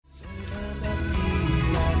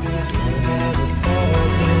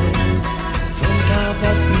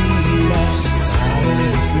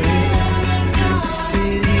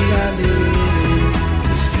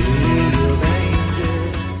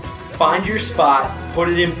Find your spot, put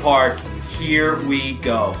it in park. Here we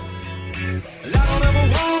go.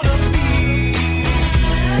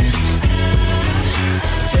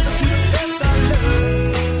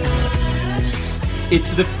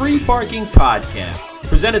 It's the Free Parking Podcast,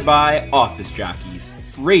 presented by Office Jockeys,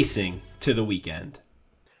 racing to the weekend.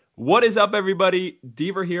 What is up, everybody?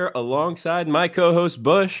 Deaver here alongside my co-host,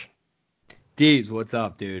 Bush. Deez, what's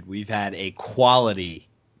up, dude? We've had a quality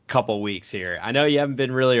couple weeks here. I know you haven't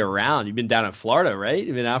been really around. You've been down in Florida, right?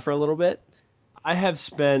 You've been out for a little bit? I have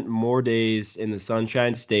spent more days in the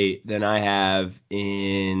Sunshine State than I have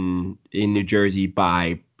in New Jersey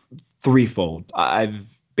by threefold. I've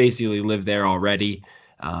basically lived there already.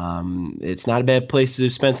 It's not a bad place to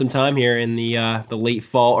spend some time here in the late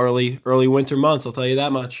fall, early winter months. I'll tell you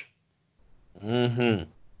that much. Mm-hmm.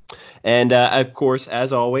 And of course,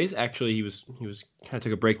 as always, actually he was kind of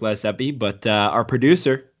took a break last epi, but our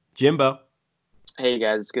producer Jimbo. Hey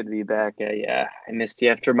guys, it's good to be back. I missed you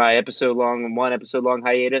after my one episode long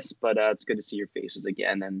hiatus, but it's good to see your faces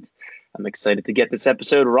again, and I'm excited to get this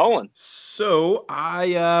episode rolling. So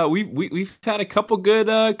we've had a couple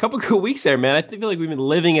good weeks there, man. I feel like we've been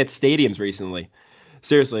living at stadiums recently.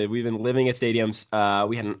 Seriously, we've been living at stadiums.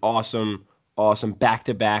 We had an awesome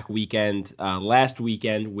back-to-back weekend last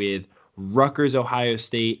weekend with Rutgers, Ohio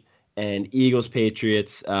State, and Eagles,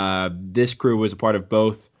 Patriots. This crew was a part of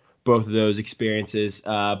both of those experiences.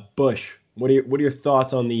 Bush, what are your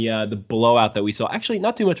thoughts on the blowout that we saw? Actually,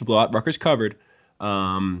 not too much of a blowout. Rutgers covered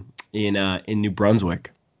in New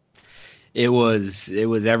Brunswick. It was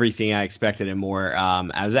everything I expected and more.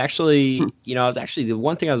 I was actually the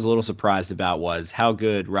one thing I was a little surprised about was how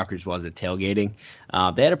good Rutgers was at tailgating.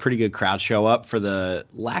 They had a pretty good crowd show up. For the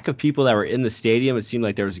lack of people that were in the stadium, it seemed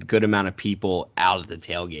like there was a good amount of people out at the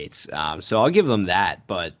tailgates. So I'll give them that.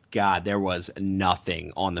 But God, there was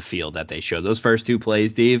nothing on the field that they showed. Those first two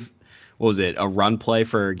plays, Steve, what was it? A run play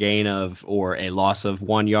for a gain of or a loss of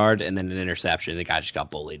 1 yard, and then an interception. The guy just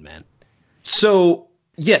got bullied, man. So.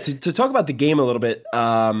 Yeah, to talk about the game a little bit,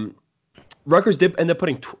 Rutgers did end up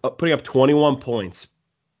putting up 21 points,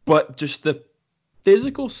 but just the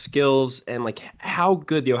physical skills and like how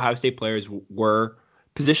good the Ohio State players were,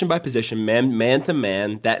 position by position, man to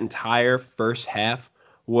man, that entire first half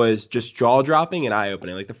was just jaw dropping and eye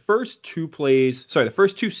opening. Like the first two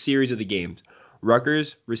series of the games,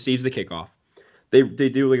 Rutgers receives the kickoff. They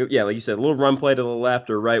do like you said, a little run play to the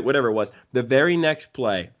left or right, whatever it was. The very next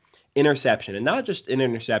play. Interception, and not just an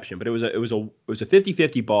interception, but it was a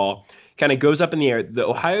 50-50 ball, kind of goes up in the air. The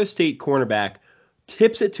Ohio State cornerback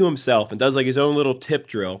tips it to himself and does like his own little tip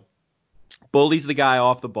drill, bullies the guy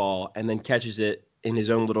off the ball, and then catches it in his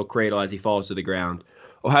own little cradle as he falls to the ground.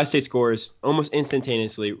 Ohio State scores almost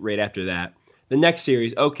instantaneously right after that. The next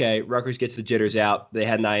series, okay, Rutgers gets the jitters out. They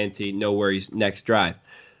had an INT, no worries, next drive.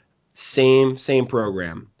 Same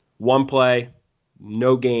program. One play,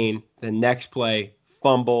 no gain. The next play,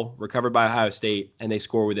 fumble, recovered by Ohio State, and they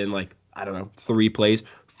score within 3 plays.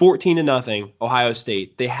 14-0, Ohio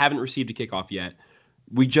State. They haven't received a kickoff yet.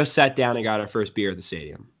 We just sat down and got our first beer at the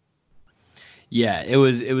stadium. Yeah, it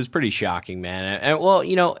was pretty shocking, man. And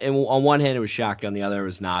on one hand it was shocking, on the other it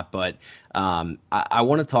was not. But I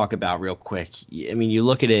want to talk about real quick. I mean, you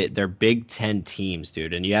look at it; they're Big Ten teams,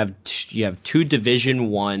 dude, and you have two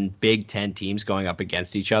Division I Big Ten teams going up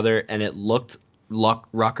against each other, and it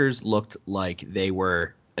Rutgers looked like they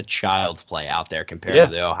were a child's play out there compared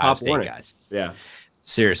to the Ohio State guys. Yeah.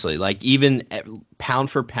 Seriously, like even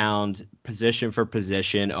pound for pound, position for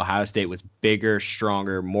position, Ohio State was bigger,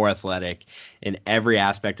 stronger, more athletic in every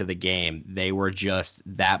aspect of the game. They were just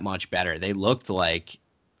that much better. They looked like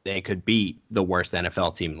they could beat the worst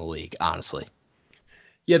NFL team in the league, honestly.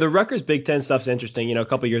 Yeah, the Rutgers Big Ten stuff's interesting. A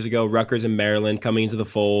couple of years ago, Rutgers and Maryland coming into the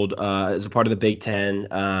fold as a part of the Big Ten.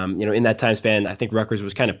 In that time span, I think Rutgers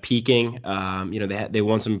was kind of peaking. They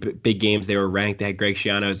won some big games. They were ranked. They had Greg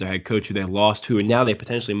Schiano as their head coach, who they lost to, and now they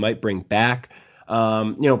potentially might bring back.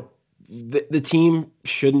 The team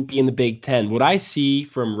shouldn't be in the Big Ten. What I see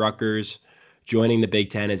from Rutgers joining the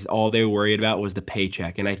Big Ten is all they were worried about was the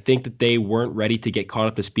paycheck. And I think that they weren't ready to get caught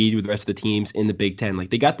up to speed with the rest of the teams in the Big Ten. Like,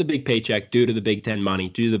 they got the big paycheck due to the Big Ten money,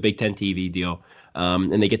 due to the Big Ten TV deal.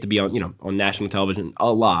 And they get to be on national television a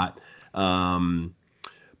lot.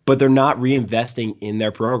 But they're not reinvesting in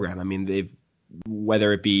their program. I mean,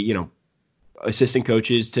 whether it be, assistant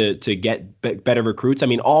coaches to get better recruits. I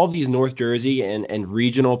mean, all of these North Jersey and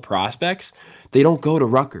regional prospects, they don't go to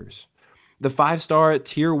Rutgers. The 5-star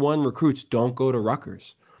Tier 1 recruits don't go to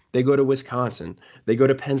Rutgers. They go to Wisconsin. They go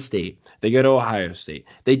to Penn State. They go to Ohio State.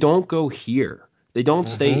 They don't go here. They don't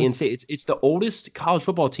stay in state. It's the oldest college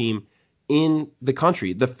football team in the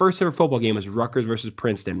country. The first ever football game was Rutgers versus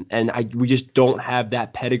Princeton, and we just don't have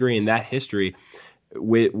that pedigree and that history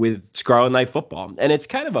with Scarlet Knight football. And it's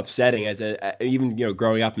kind of upsetting as even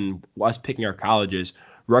growing up and us picking our colleges.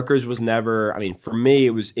 Rutgers was never, I mean, for me,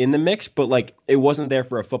 it was in the mix, but like it wasn't there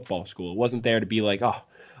for a football school. It wasn't there to be like, oh,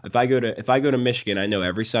 if I go to Michigan, I know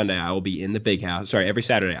every Sunday I will be in the big house. Sorry, every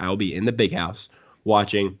Saturday I will be in the big house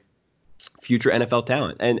watching future NFL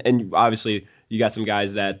talent. And obviously you got some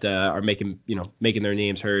guys that are making their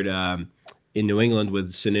names heard in New England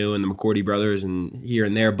with Sanu and the McCourty brothers and here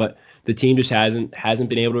and there, but the team just hasn't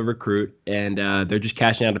been able to recruit, and they're just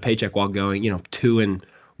cashing out a paycheck while going 2 and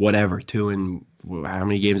how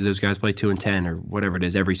many games do those guys play? 2-10 or whatever it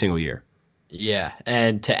is every single year. Yeah,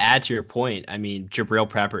 and to add to your point, I mean, Jabril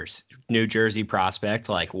Peppers, New Jersey prospect,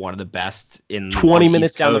 like one of the best in 20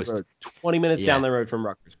 minutes down the road. 20 minutes down the road from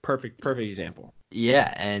Rutgers. Perfect example.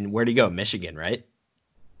 Yeah, and where'd he go? Michigan, right?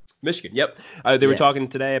 Michigan, yep. They were talking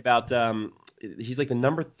today about he's like the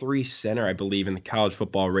number 3 center, I believe, in the college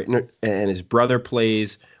football rate, and his brother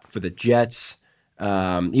plays for the Jets.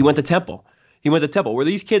 He went to Temple. Where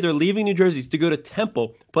these kids are leaving New Jersey to go to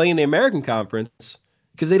Temple, playing in the American Conference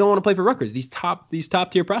because they don't want to play for Rutgers. These top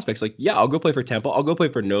tier prospects, like, yeah, I'll go play for Temple. I'll go play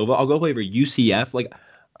for Nova. I'll go play for UCF. Like,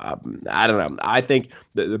 I don't know. I think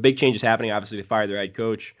the big change is happening. Obviously, they fired their head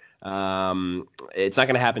coach. It's not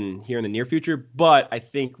going to happen here in the near future, but I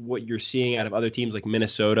think what you're seeing out of other teams like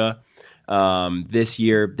Minnesota this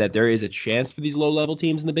year, that there is a chance for these low-level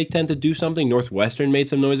teams in the Big Ten to do something. Northwestern made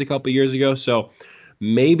some noise a couple years ago, so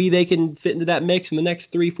maybe they can fit into that mix in the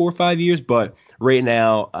next 3, 4, 5 years. But right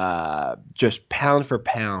now, just pound for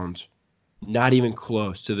pound, not even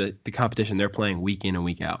close to the competition they're playing week in and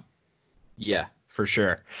week out. Yeah, for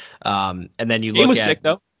sure. And then you game look was at sick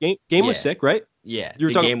though. Game was sick, right? Yeah,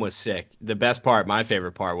 the game was sick. The best part, my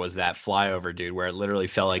favorite part, was that flyover, dude, where it literally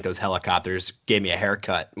felt like those helicopters gave me a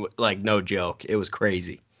haircut. Like, no joke. It was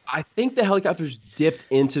crazy. I think the helicopters dipped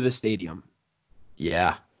into the stadium.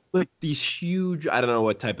 Yeah. Like these huge, I don't know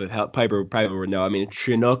what type of Piper would know. I mean,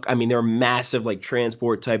 Chinook. I mean, they're massive, like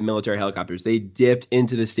transport type military helicopters. They dipped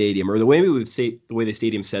into the stadium, or the way we would say the way the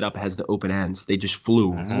stadium set up has the open ends. They just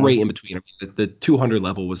flew right in between. I mean, the 200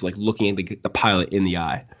 level was like looking at the pilot in the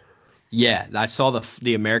eye. Yeah, I saw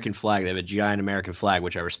the American flag. They have a giant American flag,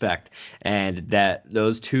 which I respect. And that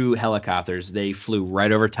those 2 helicopters, they flew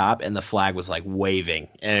right over top, and the flag was like waving,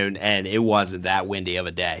 and it wasn't that windy of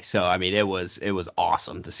a day. So I mean, it was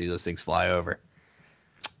awesome to see those things fly over.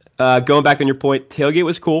 Going back on your point, tailgate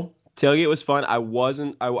was cool. Tailgate was fun. I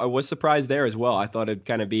was surprised there as well. I thought it'd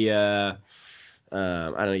kind of be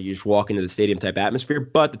I don't know, you just walk into the stadium type atmosphere,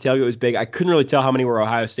 but the tailgate was big. I couldn't really tell how many were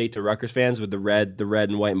Ohio State to Rutgers fans with the red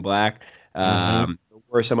and white and black. There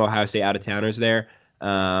were some Ohio State out-of-towners there.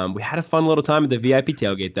 We had a fun little time at the VIP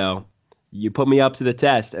tailgate, though. You put me up to the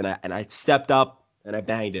test, and I stepped up and I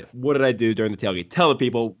banged it. What did I do during the tailgate? Tell the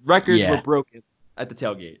people. Records were broken at the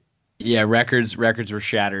tailgate. Yeah, records were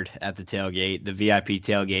shattered at the tailgate. The VIP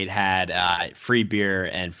tailgate had free beer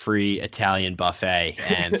and free Italian buffet,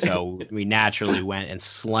 and so we naturally went and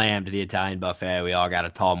slammed the Italian buffet. We all got a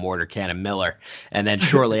tall mortar can of Miller, and then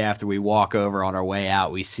shortly after we walk over on our way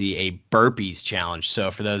out, we see a burpees challenge. So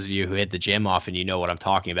for those of you who hit the gym often, you know what I'm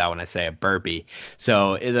talking about when I say a burpee.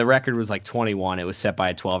 So the record was like 21. It was set by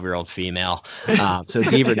a 12-year-old female. So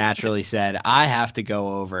Deaver naturally said, I have to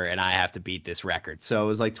go over and I have to beat this record. So it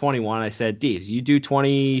was like 21. I said, Deeves, you do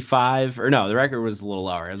 25, or no, the record was a little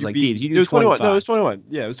lower. I was like, Deeves, you do 25. No, it was 21.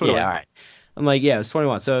 Yeah, it was 21. Yeah, all right. I'm like, yeah, it was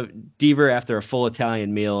 21. So Deaver, after a full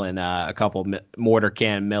Italian meal and a couple mortar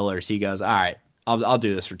can Millers, he goes, all right, I'll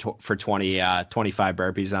do this for 25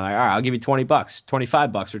 burpees. And I'm like, all right, I'll give you $20,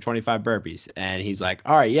 $25 for 25 burpees. And he's like,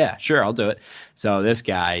 all right, yeah, sure, I'll do it. So this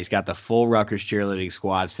guy, he's got the full Rutgers cheerleading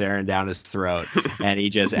squad staring down his throat, and he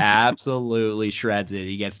just absolutely shreds it.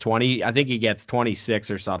 He gets 20, I think he gets 26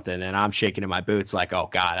 or something, and I'm shaking in my boots like, oh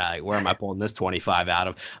God, where am I pulling this 25 out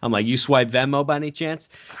of? I'm like, you swipe Venmo by any chance?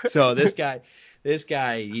 So this guy,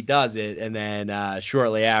 he does it, and then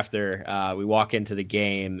shortly after, we walk into the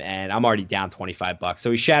game, and I'm already down $25. So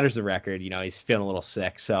he shatters the record. You know, he's feeling a little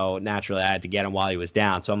sick, so naturally I had to get him while he was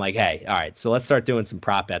down. So I'm like, hey, all right, so let's start doing some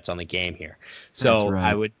prop bets on the game here. So right.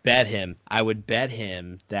 I would bet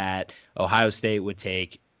him that Ohio State would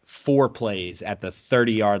take 4 plays at the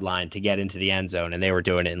 30-yard line to get into the end zone, and they were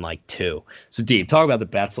doing it in like 2. So, Deep, talk about the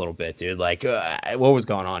bets a little bit, dude. Like, what was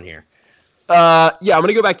going on here? Yeah, I'm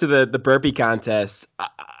gonna go back to the burpee contest.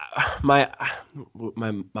 My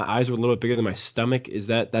eyes were a little bit bigger than my stomach.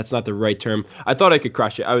 That's not the right term? I thought I could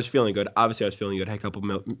crush it. I was feeling good. Obviously, I was feeling good. I had a couple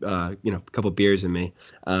couple beers in me.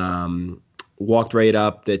 walked right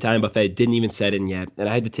up. The Italian buffet didn't even set in yet, and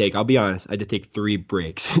I'll be honest, I had to take 3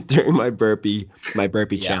 breaks during my burpee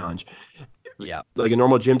Yeah. challenge. Yeah. Like a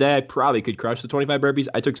normal gym day, I probably could crush the 25 burpees.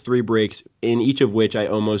 I took 3 breaks, in each of which I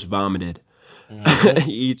almost vomited Hmm.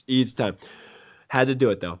 each time. Had to do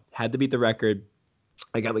it though. Had to beat the record.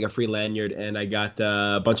 I got like a free lanyard, and I got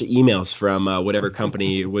a bunch of emails from whatever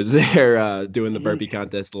company was there doing the burpee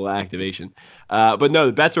contest, little activation. But no,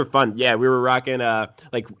 the bets were fun. Yeah, we were rocking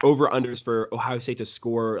like over unders for Ohio State to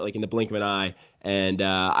score like in the blink of an eye, and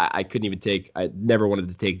I couldn't even take. I never wanted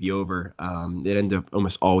to take the over. It ended up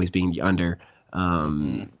almost always being the under.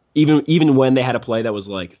 Hmm. Even when they had a play that was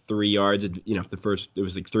like 3 yards, the first it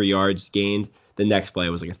was like 3 yards gained. The next play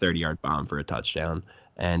was like a 30-yard bomb for a touchdown.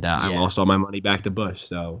 And I Yeah. lost all my money back to Bush.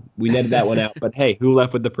 So we netted that one out. But hey, who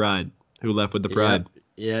left with the pride? Who left with the pride? Yep.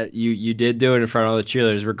 Yeah, you did do it in front of all the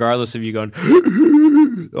cheerleaders, regardless of you going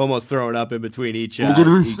almost throwing up in between each set. I'm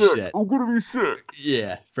gonna be sick.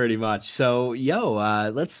 Yeah, pretty much. So,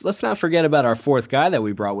 let's not forget about our fourth guy that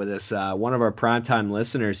we brought with us. One of our primetime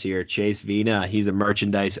listeners here, Chase Vina. He's a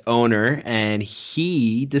merchandise owner, and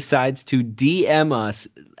he decides to DM us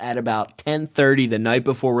at about 10:30 the night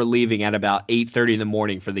before we're leaving, at about 8:30 in the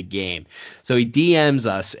morning for the game. So he DMs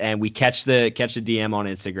us, and we catch the DM on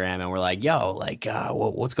Instagram, and we're like, "Yo, like,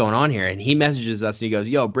 what's going on here?" And he messages us, and he goes,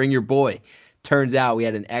 "Yo, bring your boy." Turns out we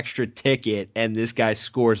had an extra ticket, and this guy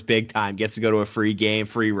scores big time. Gets to go to a free game,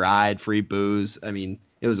 free ride, free booze. I mean,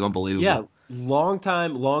 it was unbelievable. Yeah, long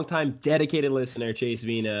time dedicated listener, Chase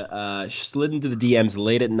Vina, slid into the DMs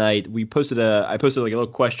late at night. I posted like a little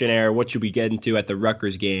questionnaire. What should we get into at the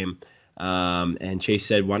Rutgers game? And Chase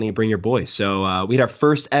said, "Why don't you bring your boys?" So we had our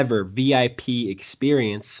first ever VIP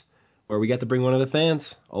experience where we got to bring one of the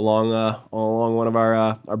fans along one of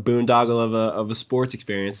our boondoggle of a sports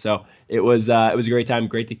experience. So it was a great time.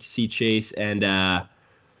 Great to see Chase, and it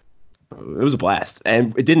was a blast.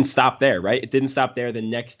 And it didn't stop there, right? It didn't stop there. The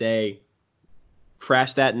next day,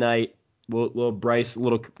 crashed that night. Little Bryce,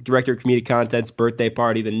 little director of community content's birthday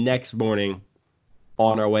party. The next morning,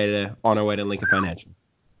 on our way to Lincoln Financial.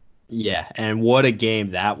 Yeah, and what a game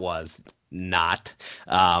that was. Not.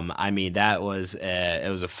 I mean, it was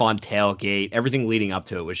a fun tailgate. Everything leading up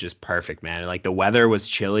to it was just perfect, man. Like the weather was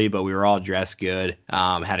chilly, but we were all dressed good.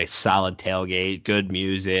 Had a solid tailgate, good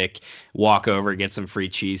music. Walk over, get some free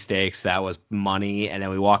cheesesteaks. That was money. And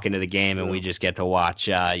then we walk into the game and we just get to watch.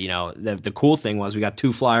 The cool thing was we got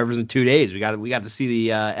 2 flyovers in 2 days. We got to see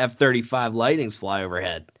the F-35 Lightnings fly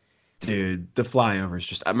overhead. Dude, the flyovers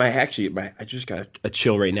just I just got a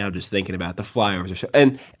chill right now just thinking about the flyovers.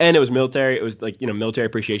 And it was military. It was like, Military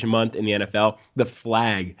Appreciation Month in the NFL. The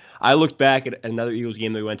flag. I looked back at another Eagles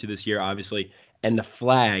game that we went to this year, obviously, and the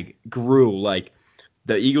flag grew like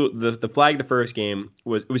the flag the first game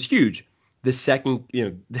was huge. The second,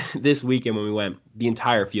 this weekend when we went, the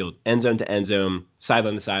entire field, end zone to end zone,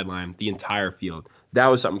 sideline to sideline, the entire field. That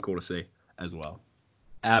was something cool to see as well.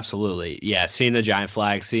 Absolutely. Yeah. Seeing the giant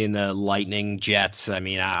flag, seeing the lightning jets. I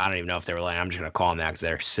mean, I don't even know if they were like, I'm just going to call them that because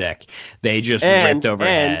they're sick. They just ripped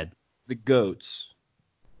overhead. And the goats.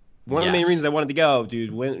 One of the main reasons I wanted to go,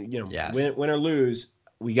 dude, win or lose,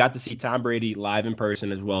 we got to see Tom Brady live in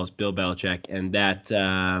person as well as Bill Belichick. And that's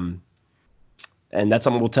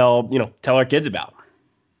something we'll tell our kids about.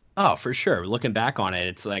 Oh, for sure. Looking back on it,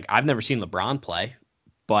 it's like I've never seen LeBron play,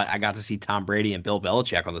 but I got to see Tom Brady and Bill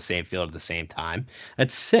Belichick on the same field at the same time.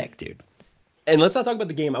 That's sick, dude. And let's not talk about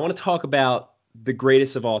the game. I want to talk about the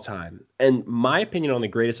greatest of all time. And my opinion on the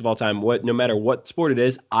greatest of all time, no matter what sport it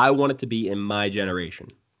is, I want it to be in my generation.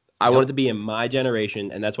 I want it to be in my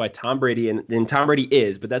generation, and that's why Tom Brady, and Tom Brady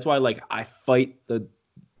is, but that's why I fight the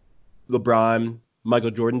LeBron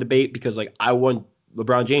Michael Jordan debate, because I want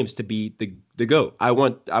LeBron James to be the GOAT. I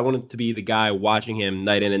want it to be the guy watching him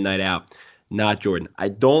night in and night out, not Jordan. I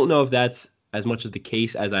don't know if that's as much as the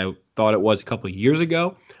case as I thought it was a couple of years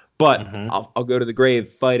ago, but I'll go to the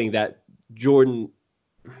grave fighting that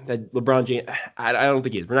LeBron James. I don't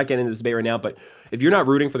think he is. We're not getting into this debate right now, but if you're not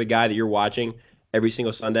rooting for the guy that you're watching every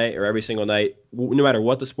single Sunday or every single night, no matter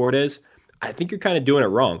what the sport is, I think you're kind of doing it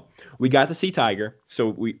wrong. We got to see Tiger, so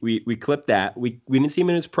we clipped that. We didn't see him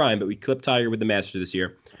in his prime, but we clipped Tiger with the Masters this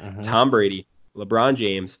year. Tom Brady, LeBron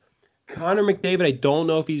James, Connor McDavid. I don't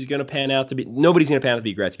know if he's going to pan out to be. Nobody's going to pan out to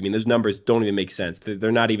be Gretzky. I mean, those numbers don't even make sense.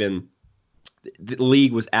 They're not even. The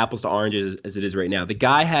league was apples to oranges as it is right now. The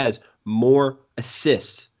guy has more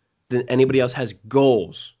assists than anybody else has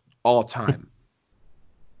goals all time.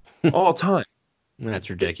 All time. That's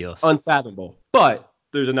ridiculous. Unfathomable. But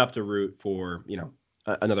there's enough to root for,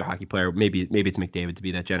 another hockey player. Maybe it's McDavid to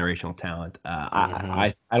be that generational talent.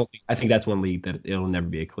 I don't think. I think that's one league that it'll never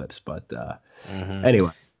be eclipsed. But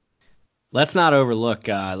anyway, Let's not overlook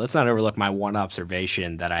my one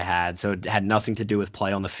observation that I had. So it had nothing to do with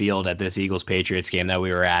play on the field at this Eagles Patriots game that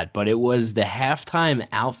we were at, but it was the halftime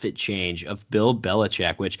outfit change of Bill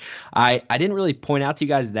Belichick, which I didn't really point out to you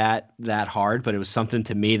guys that hard, but it was something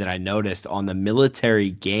to me that I noticed on the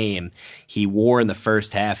military game. He wore in the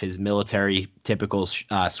first half his military typical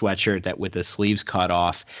sweatshirt that with the sleeves cut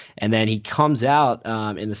off, and then he comes out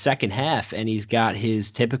in the second half and he's got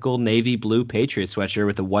his typical navy blue Patriot sweatshirt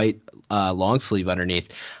with the white long sleeve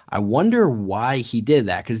underneath. I wonder why he did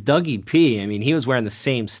that, because Dougie P, I mean, he was wearing the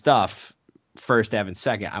same stuff first half and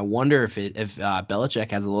second. I wonder if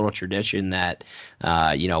Belichick has a little tradition that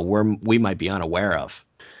we might be unaware of.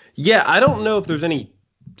 Yeah, I don't know if there's any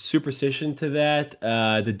superstition to that.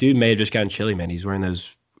 The dude may have just gotten chilly, man. He's wearing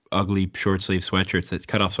those ugly short sleeve sweatshirts, that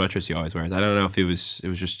cut off sweatshirts he always wears. I don't know if it was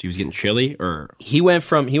just he was getting chilly, or he went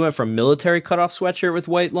from military cut off sweatshirt with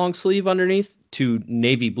white long sleeve underneath to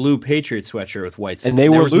navy blue Patriot sweatshirt with white. And they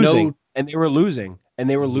were losing, and they were losing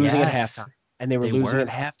at halftime,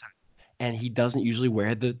 and he doesn't usually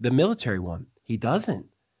wear the military one. He doesn't.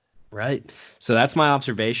 Right. So that's my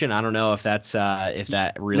observation. I don't know if that's if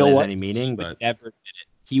that really has any meaning, but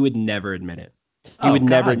he would never admit it. He would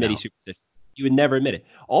never admit he's superstitious. He would never admit it.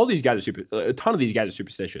 All these guys are a ton of these guys are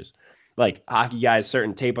superstitious. Like hockey guys,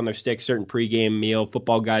 certain tape on their sticks, certain pregame meal.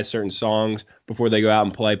 Football guys, certain songs before they go out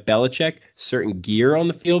and play. Belichick, certain gear on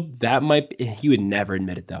the field. He would never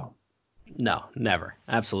admit it though. No, never.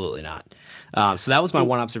 Absolutely not. So that was my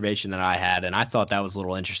one observation that I had, and I thought that was a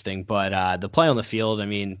little interesting. But the play on the field, I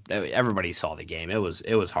mean, everybody saw the game. It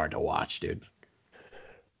was hard to watch, dude.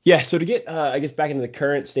 Yeah, so to get, I guess, back into the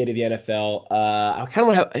current state of the NFL, I kind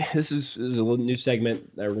of want to have, this is a little new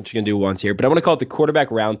segment that we're just going to do once here, but I want to call it the quarterback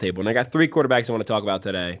roundtable. And I got 3 quarterbacks I want to talk about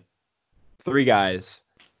today. 3 guys,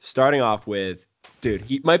 starting off with, dude,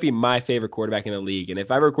 he might be my favorite quarterback in the league. And if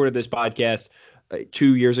I recorded this podcast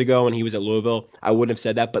 2 years ago when he was at Louisville, I wouldn't have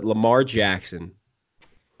said that. But Lamar Jackson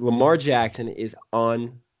is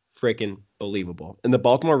unfreaking believable. And the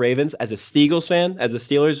Baltimore Ravens, as a Steelers fan,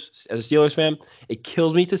 it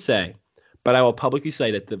kills me to say, but I will publicly say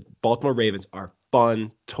that the Baltimore Ravens are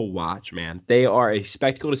fun to watch, man. They are a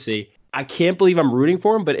spectacle to see. I can't believe I'm rooting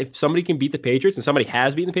for them, but if somebody can beat the Patriots, and somebody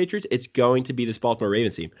has beaten the Patriots, it's going to be this Baltimore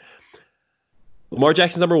Ravens team. Lamar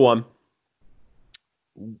Jackson's number 1.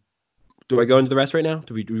 Do I go into the rest right now?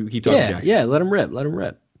 Do we keep talking Jackson? Yeah, let him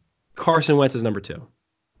rip. Carson Wentz is number 2.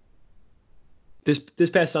 This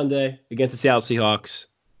past Sunday against the Seattle Seahawks,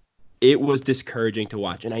 it was discouraging to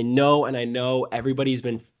watch. And I know everybody's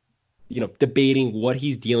been, debating what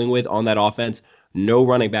he's dealing with on that offense. No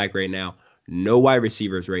running back right now. No wide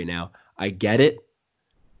receivers right now. I get it,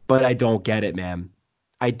 but I don't get it, man.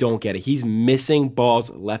 I don't get it. He's missing balls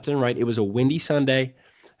left and right. It was a windy Sunday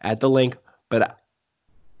at the Link, but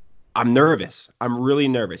I'm nervous. I'm really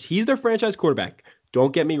nervous. He's their franchise quarterback.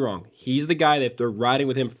 Don't get me wrong. He's the guy that they're riding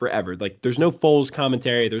with him forever. Like, there's no Foles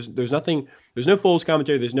commentary. There's nothing. There's no Foles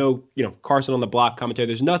commentary. There's no, Carson on the block commentary.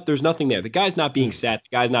 There's nothing there. The guy's not being sat.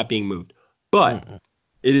 The guy's not being moved. But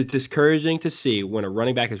it is discouraging to see when a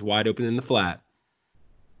running back is wide open in the flat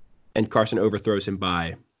and Carson overthrows him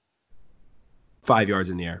by 5 yards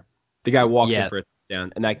in the air. The guy walks in for a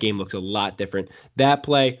touchdown, and that game looks a lot different. That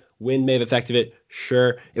play, wind may have affected it.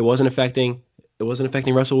 Sure, it wasn't affecting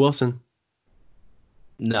Russell Wilson.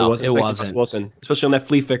 No, it wasn't. Wilson, especially on that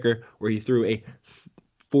flea flicker where he threw a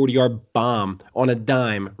 40-yard bomb on a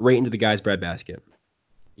dime right into the guy's breadbasket.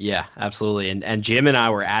 Yeah, absolutely. And Jim and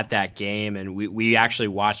I were at that game, and we actually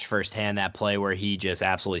watched firsthand that play where he just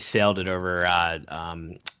absolutely sailed it over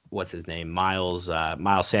what's his name, Miles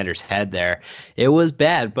Sanders' head there. It was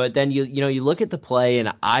bad, but then you look at the play,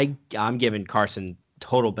 and I'm giving Carson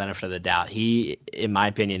total benefit of the doubt. He, in my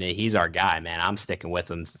opinion, he's our guy, man. I'm sticking with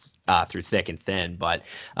him through thick and thin. But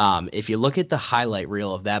if you look at the highlight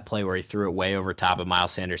reel of that play where he threw it way over top of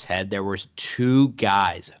Miles Sanders' head, there was 2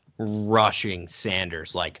 guys rushing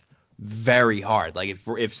Sanders like very hard. Like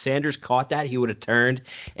if Sanders caught that, he would have turned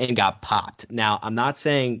and got popped. Now, I'm not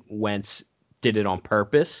saying Wentz did it on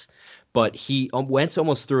purpose, but Wentz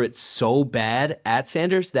almost threw it so bad at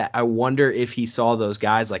Sanders that I wonder if he saw those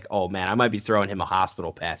guys like, oh man, I might be throwing him a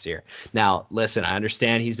hospital pass here. Now, listen, I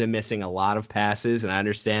understand he's been missing a lot of passes, and I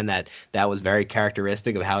understand that was very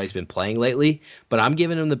characteristic of how he's been playing lately. But I'm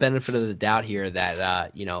giving him the benefit of the doubt here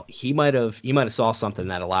that he might have saw something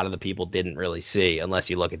that a lot of the people didn't really see unless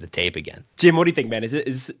you look at the tape again. Jim, what do you think, man? Is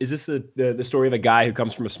this the story of a guy who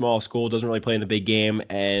comes from a small school, doesn't really play in the big game,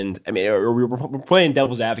 and I mean, we're playing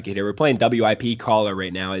devil's advocate here. We're playing WIP caller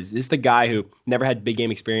right now. Is this the guy who never had big game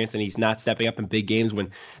experience and he's not stepping up in big games when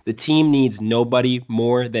the team needs nobody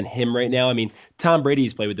more than him right now? I mean, Tom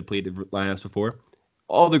Brady's played with depleted lineups before.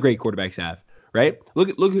 All the great quarterbacks have, right? Look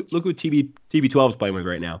who TB12 is playing with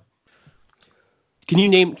right now. Can you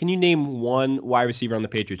name one wide receiver on the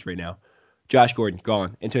Patriots right now? Josh Gordon,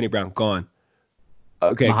 gone. Antonio Brown, gone.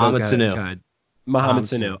 Okay, Mohamed Sanu. Mohamed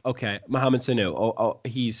Sanu. Okay, Mohamed Sanu.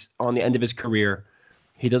 He's on the end of his career.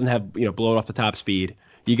 He doesn't have blow it off the top speed.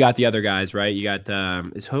 You got the other guys, right? You got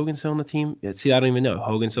is Hogan still on the team? See, I don't even know.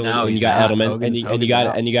 Hogan's still. No, and you got Edelman, and you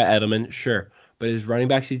got Edelman. Sure, but his running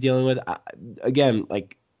backs he's dealing with again,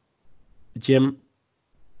 like Jim.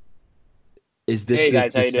 Is this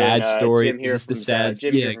the sad story? Jim here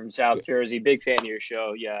from South Jersey. Big fan of your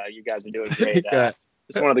show. Yeah, you guys are doing great.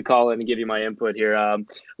 Just wanted to call in and give you my input here.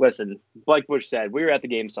 Listen, like Bush said, we were at the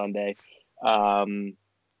game Sunday, and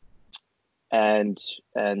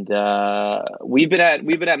we've been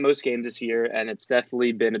at most games this year, and it's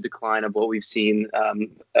definitely been a decline of what we've seen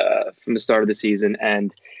from the start of the season.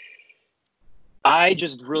 And I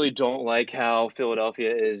just really don't like how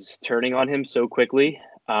Philadelphia is turning on him so quickly.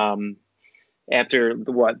 After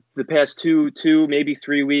the past two maybe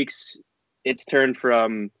 3 weeks, it's turned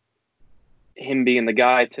from him being the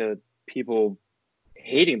guy to people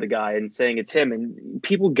hating the guy and saying it's him. And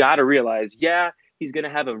people got to realize, yeah, he's going to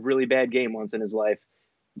have a really bad game once in his life.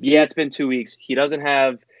 Yeah, it's been 2 weeks. He doesn't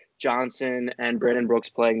have Johnson and Brandon Brooks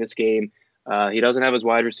playing this game. He doesn't have his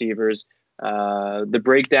wide receivers. The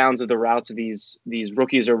breakdowns of the routes of these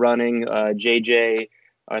rookies are running. JJ,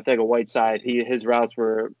 I think a Whiteside, his routes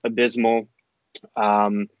were abysmal.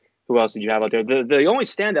 Who else did you have out there? The only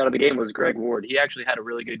standout of the game was Greg Ward. He actually had a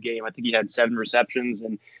really good game. I think he had 7 receptions,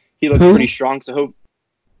 and he looked pretty strong. So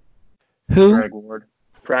Greg Ward,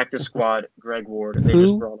 practice squad. Greg Ward. They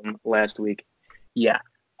just brought him last week. Yeah.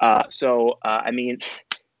 I mean,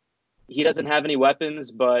 he doesn't have any weapons,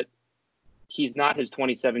 but he's not his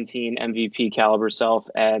 2017 MVP caliber self.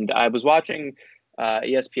 And I was watching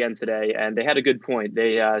ESPN today, and they had a good point.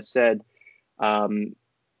 They said.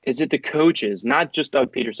 Is it the coaches, not just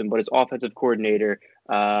Doug Peterson, but his offensive coordinator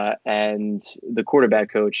and the quarterback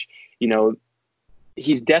coach?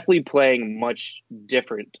 He's definitely playing much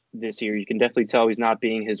different this year. You can definitely tell he's not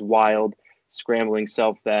being his wild, scrambling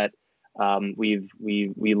self that we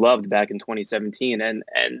loved back in 2017. And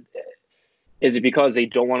is it because they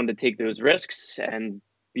don't want him to take those risks and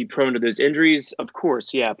be prone to those injuries? Of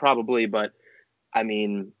course, yeah, probably. But I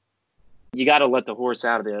mean, you got to let the horse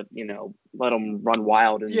out of the, let him run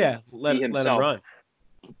wild and let him run.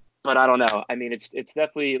 But I don't know. I mean, it's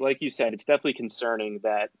definitely, like you said, it's definitely concerning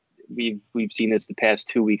that we've seen this the past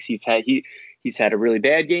 2 weeks. He's had a really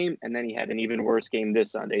bad game, and then he had an even worse game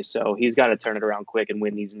this Sunday. So he's got to turn it around quick and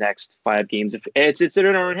win these next 5 games. If it's in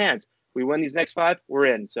our own hands, we win these next 5, we're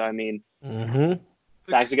in. So I mean,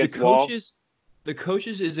 backs against the wall. The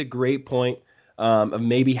coaches is a great point. Of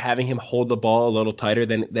maybe having him hold the ball a little tighter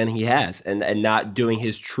than he has and not doing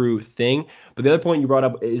his true thing. But the other point you brought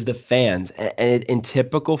up is the fans. And in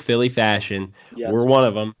typical Philly fashion, we're one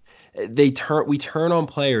of them. We turn on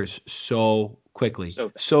players so quickly.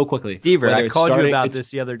 So quickly. Deaver, I called you about this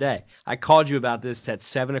the other day. I called you about this at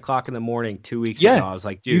 7 o'clock in the morning 2 weeks ago. I was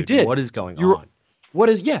like, dude, what is going on?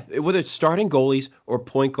 Whether it's starting goalies or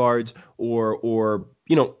point guards or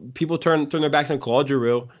people turn their backs on Claude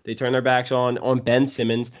Giroux. They turn their backs on Ben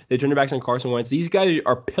Simmons. They turn their backs on Carson Wentz. These guys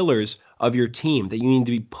are pillars of your team that you need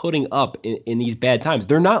to be putting up in these bad times.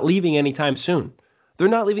 They're not leaving anytime soon. They're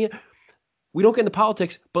not leaving. We don't get into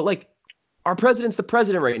politics, but like our president's the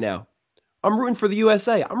president right now. I'm rooting for the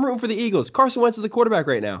USA. I'm rooting for the Eagles. Carson Wentz is the quarterback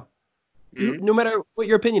right now. Mm-hmm. No matter what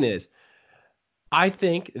your opinion is. I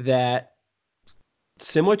think that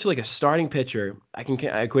similar to like a starting pitcher, I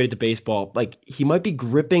equate it to baseball. Like he might be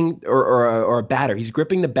gripping or a batter. He's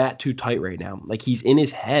gripping the bat too tight right now. Like he's in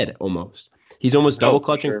his head almost. He's almost double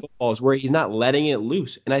clutching footballs where he's not letting it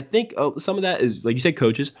loose. And I think some of that is, like you said,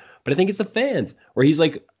 coaches, but I think it's the fans where he's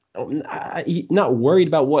like not worried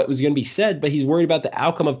about what was going to be said, but he's worried about the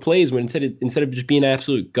outcome of plays when instead of just being an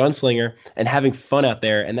absolute gunslinger and having fun out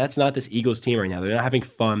there. And that's not this Eagles team right now. They're not having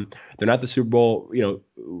fun. They're not the Super Bowl,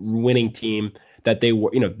 winning team that they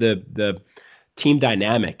were. The team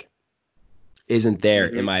dynamic isn't there,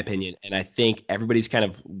 in my opinion. And I think everybody's kind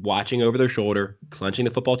of watching over their shoulder, clenching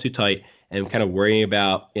the football too tight, and kind of worrying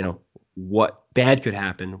about, what bad could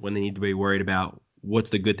happen when they need to be worried about what's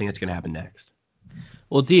the good thing that's going to happen next.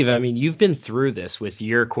 Well, Dave, I mean, you've been through this with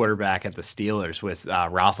your quarterback at the Steelers with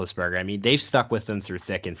Roethlisberger. I mean, they've stuck with him through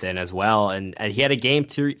thick and thin as well. And he had a game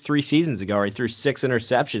three seasons ago where he threw 6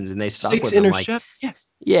 interceptions, and they stuck with him.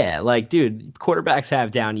 Yeah, like, dude, quarterbacks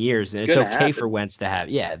have down years, and It's it's gonna okay happen. for Wentz to have.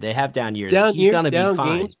 Yeah, they have down years. Down He's years, gonna be down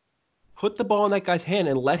fine. games. Put the ball in that guy's hand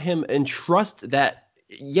and let him and trust that.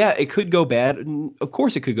 Yeah, it could go bad. Of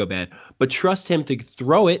course, it could go bad, but trust him to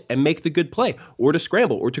throw it and make the good play, or to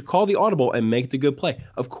scramble, or to call the audible and make the good play.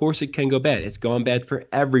 Of course, it can go bad. It's going bad for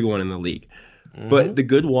everyone in the league. Hmm. But the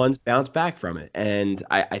good ones bounce back from it, and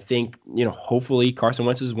I think hopefully Carson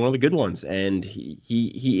Wentz is one of the good ones, and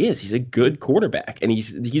he is. He's a good quarterback, and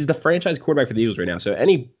he's the franchise quarterback for the Eagles right now. So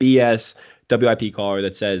any BS WIP caller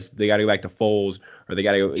that says they got to go back to Foles or they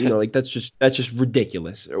got to go, like that's just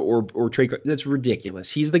ridiculous. Or Trey, that's ridiculous.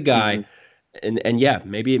 He's the guy, Mhm. and yeah,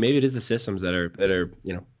 maybe it is the systems that are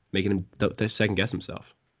making him second guess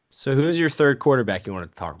himself. So who's your third quarterback you want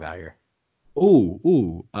to talk about here?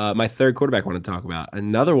 My third quarterback I want to talk about.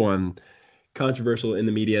 Another one controversial in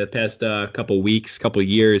the media the past couple weeks, couple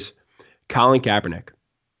years. Colin Kaepernick.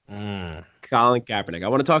 Mm. Colin Kaepernick. I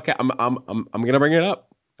want to talk. I'm gonna bring it up.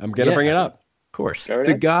 I'm gonna bring Yeah, it of up. course. Go The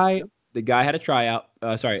ahead. guy, the guy had a tryout.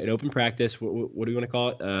 Sorry, an open practice. What do you want to call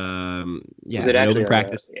it? Yeah, Was it an open actually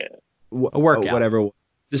practice. A workout. Whatever a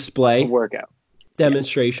display workout? Yes.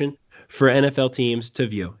 demonstration for NFL teams to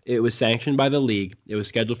view. It was sanctioned by the league. It was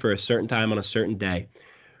scheduled for a certain time on a certain day.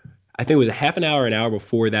 I think it was a half an hour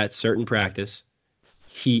before that certain practice.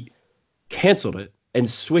 He canceled it and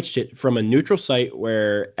switched it from a neutral site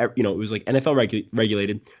where it was like NFL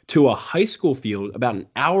regulated to a high school field about an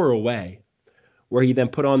hour away, where he then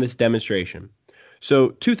put on this demonstration. So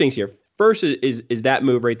two things here. First is that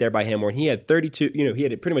move right there by him, where he had 32. He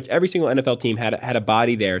had pretty much every single NFL team had a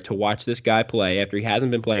body there to watch this guy play after he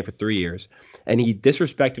hasn't been playing for 3 years, and he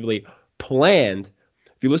disrespectively planned.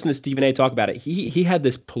 If you listen to Stephen A. talk about it, he had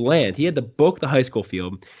this planned. He had to book the high school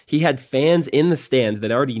field. He had fans in the stands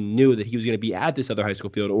that already knew that he was going to be at this other high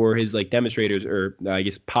school field, or his like demonstrators or I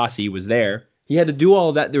guess posse was there. He had to do all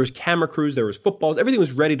of that. There was camera crews, there was footballs, everything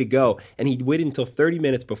was ready to go, and he waited until 30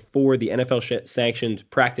 minutes before the NFL sanctioned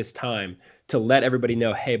practice time to let everybody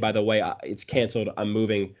know, hey, by the way, it's canceled. I'm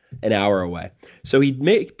moving an hour away. So he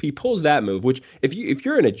pulls that move. Which if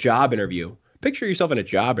you're in a job interview, picture yourself in a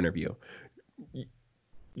job interview.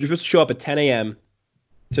 You're supposed to show up at 10 a.m.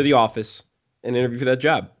 to the office and interview for that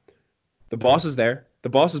job. The boss is there. The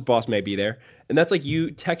boss's boss may be there. And that's like you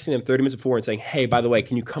texting him 30 minutes before and saying, hey, by the way,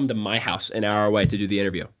 can you come to my house an hour away to do the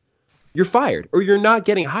interview? You're fired, or you're not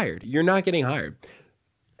getting hired. You're not getting hired.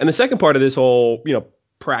 And the second part of this whole,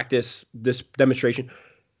 practice, this demonstration,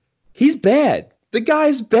 he's bad. The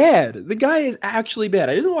guy's bad. The guy is actually bad.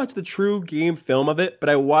 I didn't watch the true game film of it, but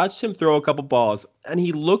I watched him throw a couple balls, and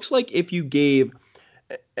he looks like if you gave,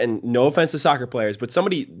 and no offense to soccer players, but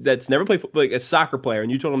somebody that's never played like a soccer player, and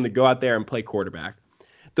you told him to go out there and play quarterback.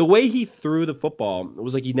 The way he threw the football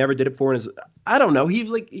was like he never did it before. I don't know. He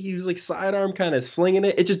was like sidearm kind of slinging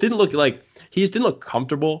it. It just didn't look like he just didn't look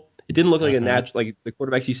comfortable. It didn't look like a natural like the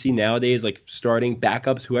quarterbacks you see nowadays, like starting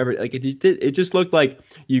backups, whoever. Like it just looked like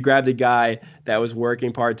you grabbed a guy that was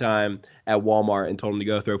working part time at Walmart and told him to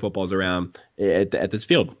go throw footballs around at this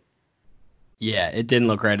field. Yeah, it didn't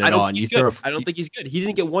look right I at don't all. think And he's you good. throw I don't think he's good. He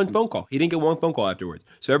didn't get one phone call. He didn't get one phone call afterwards.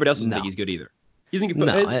 So everybody else doesn't think no, he's good either. He hasn't no.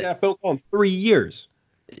 got a phone call in 3 years.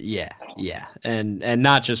 Yeah, yeah, and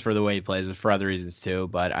not just for the way he plays, but for other reasons too.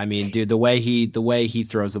 But I mean, dude, the way he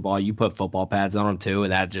throws the ball, you put football pads on him too,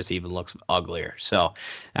 and that just even looks uglier. So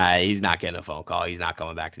he's not getting a phone call. He's not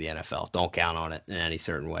coming back to the NFL. Don't count on it in any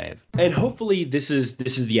certain way. And hopefully this is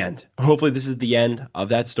the end. Hopefully this is the end of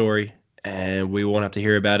that story, and we won't have to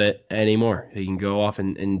hear about it anymore. He can go off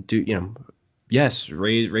and do, yes,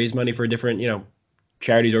 raise money for different,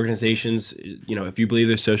 charities, organizations. If you believe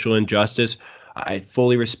there's social injustice, I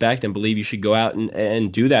fully respect and believe you should go out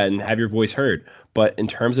and do that and have your voice heard. But in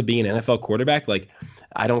terms of being an NFL quarterback, like,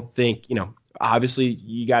 I don't think, obviously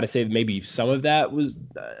you got to say maybe some of that was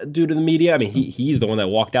due to the media. I mean, he's the one that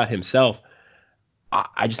walked out himself.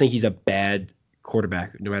 I just think he's a bad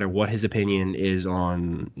quarterback, no matter what his opinion is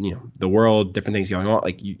on, the world, different things going on.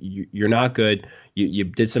 Like you're not good. You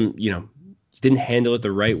did some, you didn't handle it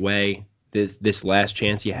the right way. This last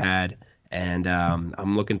chance you had. And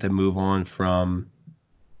I'm looking to move on from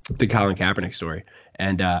the Colin Kaepernick story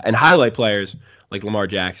and highlight players like Lamar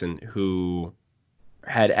Jackson, who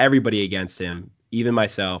had everybody against him, even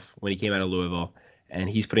myself, when he came out of Louisville, and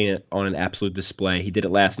he's putting it on an absolute display. He did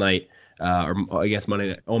it last night, or I guess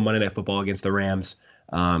Monday Night Football against the Rams.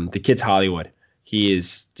 The kid's Hollywood.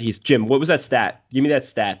 He's Jim. What was that stat? Give me that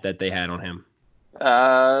stat that they had on him.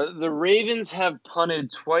 The Ravens have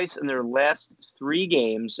punted twice in their last 3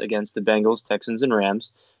 games against the Bengals, Texans, and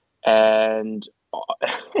Rams. And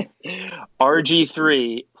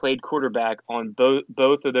RG3 played quarterback on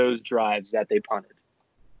both of those drives that they punted.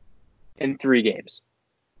 in 3 games.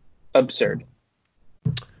 Absurd.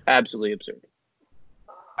 Absolutely absurd.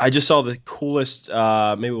 I just saw the coolest.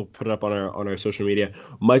 Maybe we'll put it up on our social media.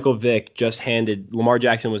 Michael Vick just handed Lamar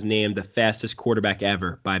Jackson was named the fastest quarterback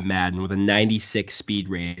ever by Madden with a 96 speed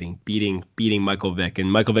rating, beating Michael Vick.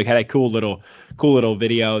 And Michael Vick had a cool little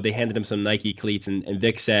video. They handed him some Nike cleats, and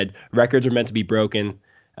Vick said records are meant to be broken.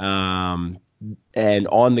 And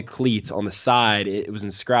on the cleats on the side, it was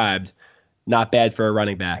inscribed, "Not bad for a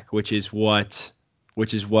running back," which is what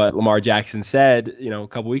Lamar Jackson said, a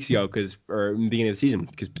couple weeks ago, or in the beginning of the season,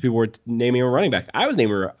 because people were naming him a running back. I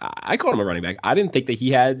called him a running back. I didn't think that he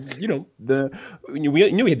had, we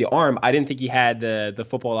knew he had the arm. I didn't think he had the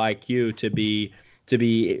football IQ to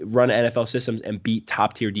be run NFL systems and beat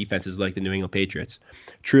top tier defenses like the New England Patriots.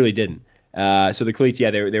 Truly didn't. So the cleats,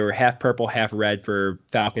 they were half purple, half red for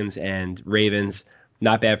Falcons and Ravens.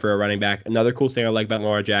 Not bad for a running back. Another cool thing I like about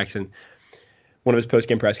Lamar Jackson, one of his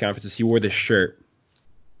post-game press conferences, he wore this shirt.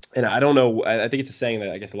 And I don't know, I think it's a saying that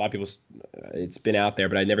I guess a lot of people, it's been out there,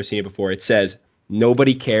 but I'd never seen it before. It says,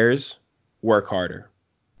 "Nobody cares, work harder."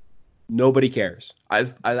 Nobody cares.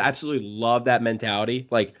 I absolutely love that mentality.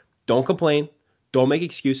 Like, don't complain. Don't make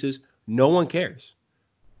excuses. No one cares.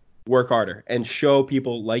 Work harder and show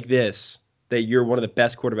people like this that you're one of the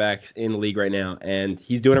best quarterbacks in the league right now. And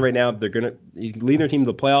he's doing it right now. He's leading their team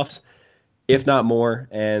to the playoffs, if not more.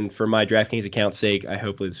 And for my DraftKings account's sake, I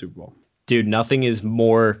hope the Super Bowl. Dude, nothing is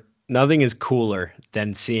cooler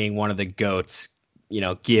than seeing one of the GOATs,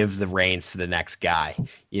 give the reins to the next guy.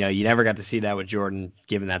 You never got to see that with Jordan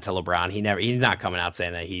giving that to LeBron. He's not coming out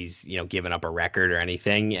saying that he's, giving up a record or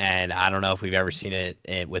anything. And I don't know if we've ever seen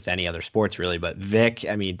it with any other sports really, but Vic,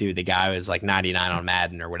 I mean, dude, the guy was like 99 on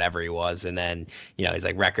Madden or whatever he was. And then, he's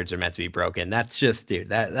like, records are meant to be broken. That's just, dude,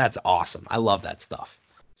 that's awesome. I love that stuff.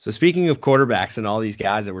 So speaking of quarterbacks and all these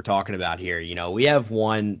guys that we're talking about here, we have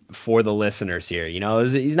one for the listeners here.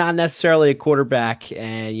 He's not necessarily a quarterback,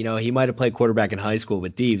 and, he might have played quarterback in high school.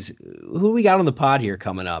 But, Deeves, who we got on the pod here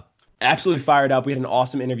coming up? Absolutely fired up. We had an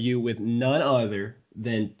awesome interview with none other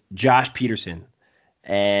than Josh Peterson.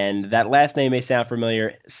 And that last name may sound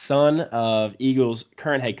familiar. Son of Eagles'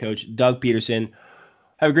 current head coach, Doug Peterson.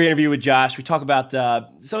 Have a great interview with Josh. We talk about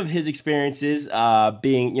some of his experiences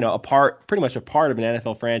being, pretty much a part of an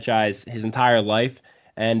NFL franchise his entire life.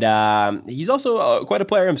 And he's also quite a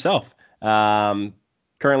player himself.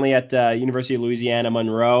 Currently at University of Louisiana,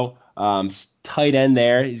 Monroe, tight end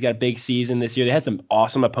there. He's got a big season this year. They had some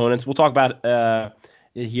awesome opponents. We'll talk about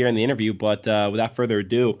it here in the interview, but without further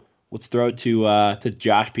ado, let's throw it to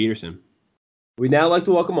Josh Peterson. We'd now like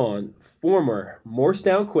to welcome on former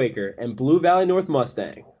Morristown Quaker and Blue Valley North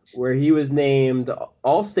Mustang, where he was named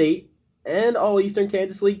All-State and All-Eastern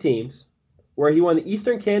Kansas League teams, where he won the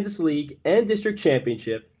Eastern Kansas League and District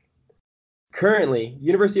Championship. Currently,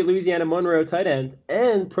 University of Louisiana Monroe tight end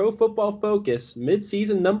and Pro Football Focus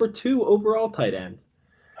midseason number 2 overall tight end.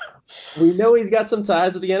 We know he's got some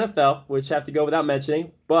ties with the NFL, which have to go without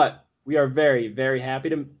mentioning, but we are very, very happy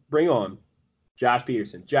to bring on Josh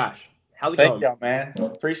Peterson. Josh, how's it going? Thank y'all, man.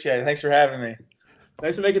 Appreciate it. Thanks for having me.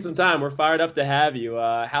 Thanks for making some time. We're fired up to have you.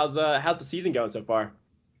 How's the season going so far?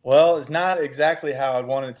 Well, it's not exactly how I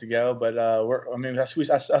wanted it to go, but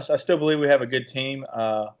I still believe we have a good team.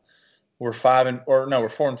 We're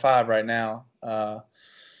 4-5 right now.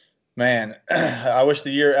 Man, I wish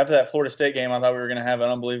the year after that Florida State game, I thought we were going to have an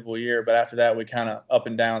unbelievable year, but after that, we kind of up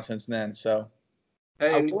and down since then. So,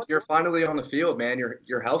 hey, you're finally on the field, man.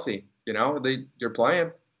 You're healthy. You're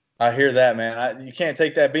playing. I hear that, man. You can't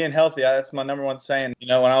take that. Being healthy, that's my number one saying.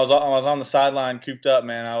 When I was on the sideline, cooped up,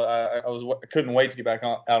 man, I couldn't wait to get back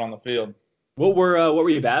out on the field. What were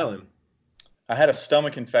you battling? I had a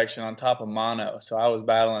stomach infection on top of mono, so I was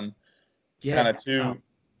battling kind of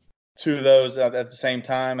two of those at the same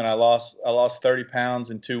time, and I lost 30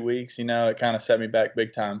 pounds in 2 weeks. It kind of set me back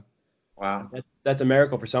big time. Wow, that's a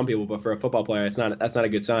miracle for some people, but for a football player, that's not a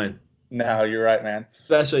good sign. No, you're right, man.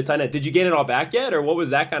 Especially tight end. Did you gain it all back yet, or what was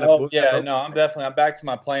that kind of? Oh, yeah, no, I'm back to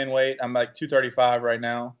my playing weight. I'm like 235 right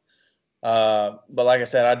now. But like I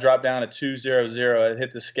said, I dropped down to 200. It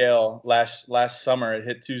hit the scale last summer. It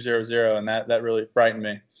hit 200, and that really frightened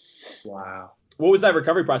me. Wow. What was that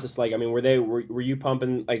recovery process like? I mean, were you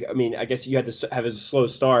pumping, like, I mean, I guess you had to have a slow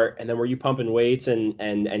start, and then were you pumping weights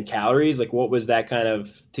and calories? Like, what was that kind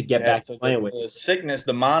of to get back to playing with? The sickness,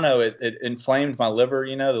 the mono, it inflamed my liver,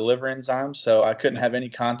 the liver enzymes, so I couldn't have any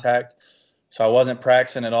contact. So I wasn't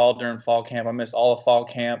practicing at all during fall camp. I missed all of fall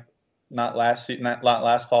camp, not last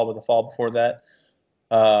fall, but the fall before that.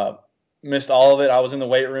 Missed all of it. I was in the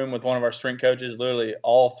weight room with one of our strength coaches literally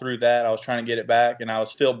all through that. I was trying to get it back, and I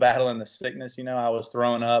was still battling the sickness. I was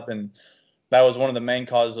throwing up and that was one of the main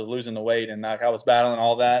causes of losing the weight. And like I was battling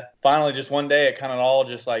all that. Finally, just one day, it kind of all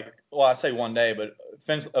just like, well, I say one day, but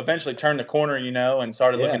eventually turned the corner, and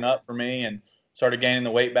started looking up for me and started gaining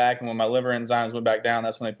the weight back. And when my liver enzymes went back down,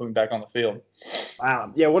 that's when they put me back on the field.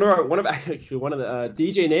 Wow. Yeah. One of the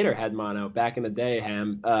DJ Nader had mono back in the day.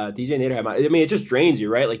 DJ Nader had mono. I mean, it just drains you,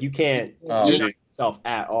 right? Like you can't eat yourself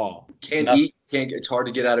at all. Can't eat. It's hard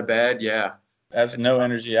to get out of bed. Yeah. That's no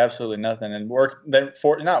energy, absolutely nothing. And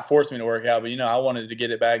not forced me to work out, but I wanted to get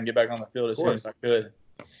it back and get back on the field as soon as I could.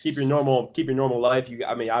 Keep your normal life.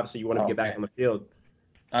 Obviously you want to get back on the field.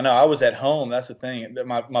 I know. I was at home. That's the thing.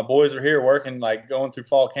 My boys are here working, like going through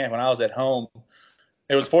fall camp. When I was at home,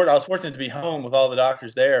 I was fortunate to be home with all the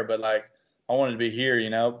doctors there, but like I wanted to be here,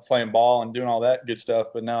 playing ball and doing all that good stuff.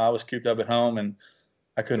 But no, I was cooped up at home, and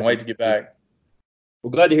I couldn't wait to get back.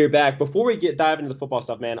 Well, glad to hear back. Before we dive into the football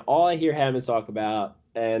stuff, man, all I hear Hammonds talk about,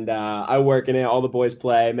 and I work in it, all the boys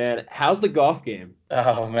play, man. How's the golf game?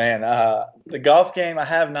 Oh, man. The golf game, I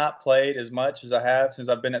have not played as much as I have since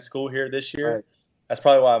I've been at school here this year. Right. That's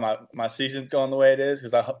probably why my season's going the way it is,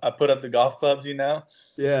 because I put up the golf clubs,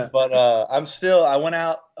 Yeah. But I went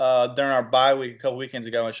out during our bye week a couple weekends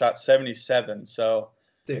ago and shot 77. So,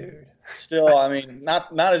 dude, still, I mean,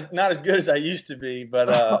 not as good as I used to be,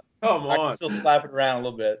 but come on. I can still slap it around a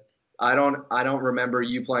little bit. I don't remember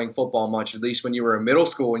you playing football much, at least when you were in middle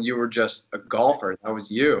school and you were just a golfer. That was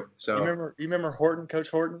you. So you remember Horton, Coach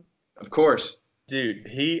Horton? Of course. Dude,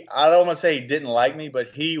 I don't want to say he didn't like me, but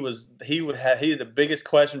he had the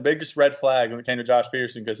biggest red flag when it came to Josh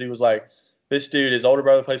Peterson, because he was like, this dude, his older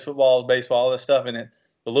brother plays football, baseball, all this stuff, and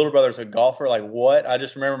the little brother's a golfer. Like, what? I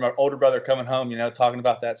just remember my older brother coming home, talking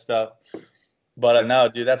about that stuff. But no,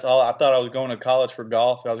 dude, that's all. I thought I was going to college for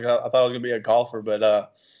golf. I thought I was going to be a golfer,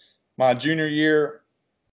 but my junior year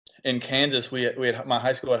in Kansas, my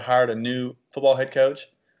high school had hired a new football head coach,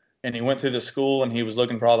 and he went through the school and he was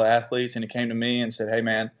looking for all the athletes, and he came to me and said, "Hey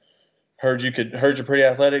man, heard you're pretty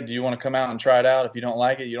athletic. Do you want to come out and try it out? If you don't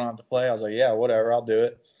like it, you don't have to play." I was like, "Yeah, whatever, I'll do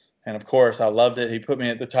it." And of course, I loved it. He put me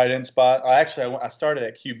at the tight end spot. I started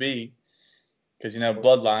at QB because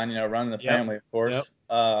bloodline, running the family, of course.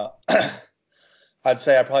 Yep. I'd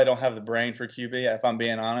say I probably don't have the brain for QB, if I'm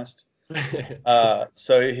being honest.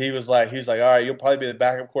 So he's like, all right, you'll probably be the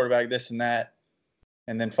backup quarterback, this and that.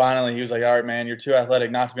 And then finally he was like, all right, man, you're too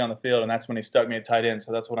athletic not to be on the field. And that's when he stuck me at tight end.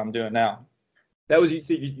 So that's what I'm doing now. That was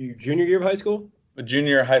your junior year of high school? The junior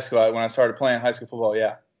year of high school, when I started playing high school football,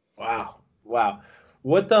 yeah. Wow.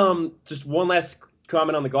 What, just one last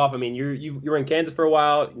comment on the golf. I mean, you were in Kansas for a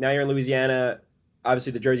while. Now you're in Louisiana.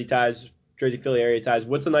 Obviously the Jersey-Philly area ties.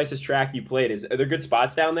 What's the nicest track you played? Are there good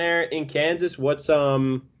spots down there in Kansas? What's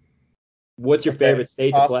your favorite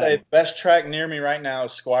state to play? I'll say the best track near me right now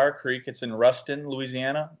is Squire Creek. It's in Ruston,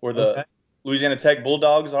 Louisiana, where the Louisiana Tech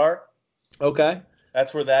Bulldogs are. Okay.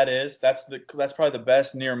 That's where that is. That's probably the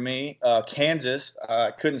best near me. Kansas,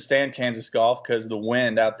 I couldn't stand Kansas golf because the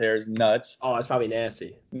wind out there is nuts. Oh, it's probably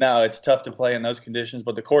nasty. No, it's tough to play in those conditions,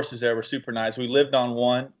 but the courses there were super nice. We lived on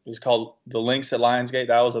one. It was called the Links at Lionsgate.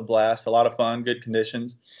 That was a blast. A lot of fun, good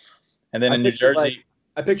conditions. And then in New Jersey,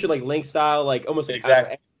 I picture like Link style, like almost like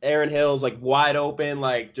exactly. Aaron Hills, like wide open,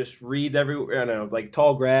 like just reeds everywhere. I don't know, like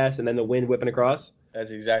tall grass, and then the wind whipping across.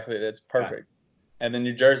 That's exactly it. It's perfect. Right. And then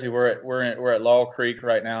New Jersey, we're at Laurel Creek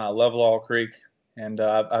right now. I love Laurel Creek, and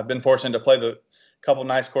I've been fortunate to play the couple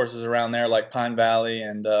nice courses around there, like Pine Valley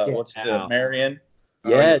and the Marion.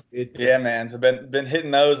 Yeah, dude. Yeah, man. So been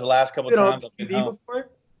hitting those the last couple of times. I've been home. Before?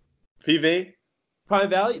 PV. Pine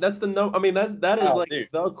Valley. That's the no. I mean, that is dude.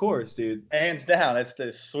 The course, dude. Hands down, it's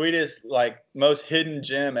the sweetest, like most hidden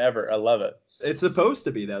gem ever. I love it. It's supposed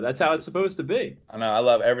to be though. That's how it's supposed to be. I know. I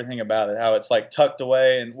love everything about it. How it's like tucked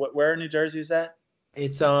away. And where in New Jersey is that?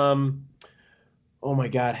 It's oh my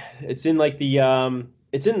god, it's in like the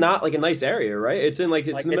it's in not like a nice area, right? It's in like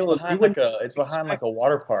it's in the middle behind it's behind like a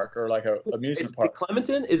water park or like a amusement park.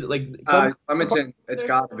 Clementon? Is it like Clementon? It's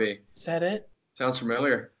got to be. Is that it? Sounds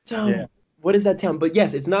familiar. Yeah. What is that town? But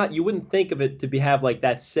yes, it's not. You wouldn't think of it to have like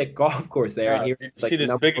that sick golf course there. And here, you see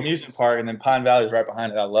this big amusement park, and then Pine Valley is right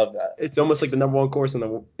behind it. I love that. It's almost like the number one course in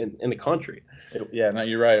the country. Yeah, no,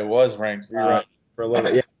 you're right. It was ranked. You're right for a little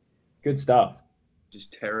bit. Yeah, good stuff.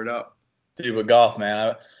 Just tear it up, dude. But golf,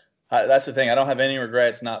 man, that's the thing. I don't have any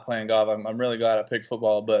regrets not playing golf. I'm really glad I picked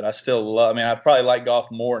football, but I still love. I mean, I probably like golf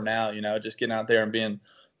more now. Just getting out there and being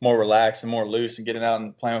more relaxed and more loose and getting out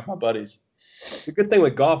and playing with my buddies. The good thing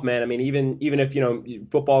with golf, man, I mean, even if,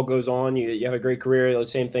 football goes on, you have a great career, the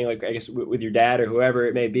same thing, like, I guess, with your dad or whoever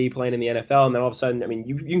it may be playing in the NFL, and then all of a sudden, I mean,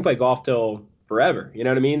 you can play golf till forever. You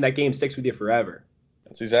know what I mean? That game sticks with you forever.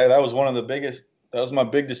 That's exactly. That was one of the biggest my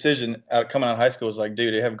big decision coming out of high school. Was like,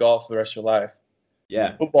 dude, you have golf for the rest of your life.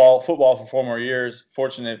 Yeah. Football for 4 more years.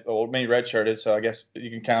 Fortunate, well, me redshirted, so I guess you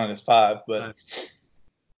can count it as 5. But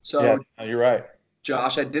So, yeah, you're right.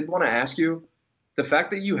 Josh, I did want to ask you, the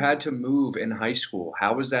fact that you had to move in high school,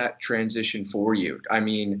 how was that transition for you? I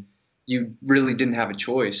mean, you really didn't have a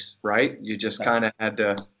choice, right? You just kind of had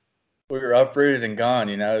to. We were uprooted and gone.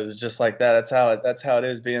 It was just like that. That's how it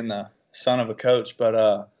is being the son of a coach. But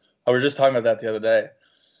I was just talking about that the other day.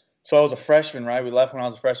 So I was a freshman, right? We left when I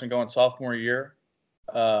was a freshman, going sophomore year.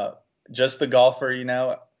 Just the golfer,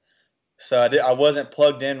 So I wasn't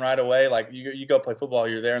plugged in right away. Like you go play football,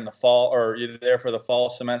 you're there in the fall, or you're there for the fall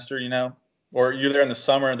semester, or you're there in the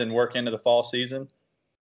summer and then work into the fall season.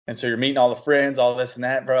 And so you're meeting all the friends, all this and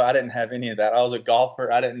that, bro. I didn't have any of that. I was a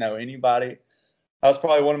golfer. I didn't know anybody. That was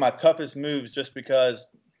probably one of my toughest moves, just because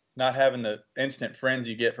not having the instant friends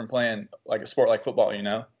you get from playing like a sport like football,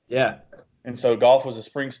 Yeah. And so golf was a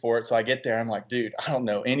spring sport. So I get there, I'm like, dude, I don't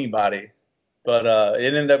know anybody. But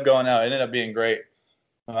it ended up going out. It ended up being great.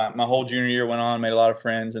 My whole junior year went on, made a lot of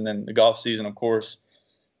friends, and then the golf season, of course,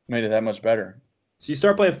 made it that much better. So you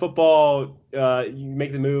start playing football. You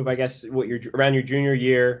make the move, I guess, around your junior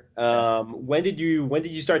year. When did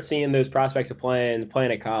you start seeing those prospects of playing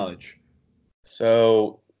at college?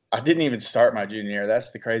 So I didn't even start my junior year.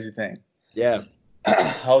 That's the crazy thing. Yeah.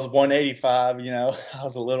 I was 185. I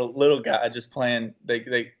was a little guy just playing.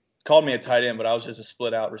 They called me a tight end, but I was just a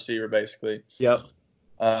split out receiver basically. Yep.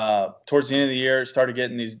 Towards the end of the year, started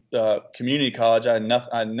getting these community college. I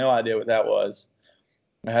had no idea what that was.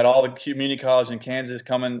 I had all the community college in Kansas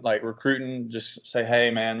coming, like recruiting, just say,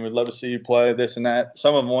 hey, man, we'd love to see you play this and that.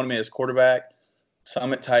 Some of them wanted me as quarterback,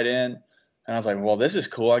 some at tight end. And I was like, well, this is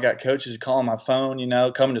cool. I got coaches calling my phone,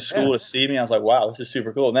 coming to school to see me. I was like, wow, this is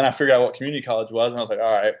super cool. And then I figured out what community college was, and I was like,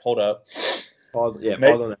 all right, hold up. Pause on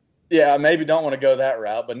that. Yeah, I maybe don't want to go that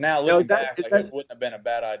route. But now looking back, it wouldn't have been a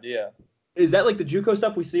bad idea. Is that like the JUCO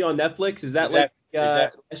stuff we see on Netflix? Is that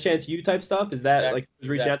exactly. Last Chance U type stuff? Is that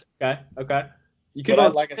reaching out? Okay. You could,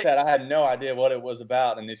 like I said, I had no idea what it was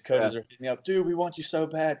about, and these coaches are hitting me up, dude, we want you so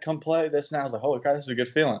bad, come play this. And I was like, holy crap, this is a good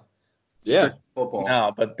feeling. Yeah, football.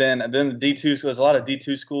 No, but then the D2, there's a lot of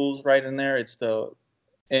D2 schools right in there. It's the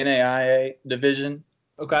NAIA division.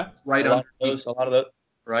 Okay, right on a lot of those,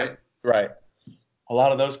 right. A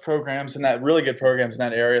lot of those programs and that really good programs in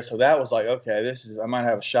that area. So that was like, okay, I might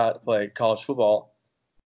have a shot to play college football.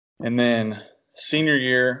 And then senior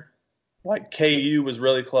year, like KU was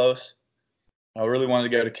really close. I really wanted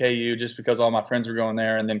to go to KU just because all my friends were going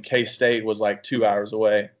there. And then K-State was like 2 hours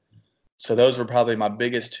away. So those were probably my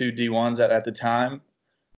biggest 2 D1s at the time.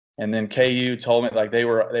 And then KU told me like they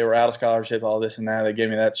were out of scholarship, all this and that. They gave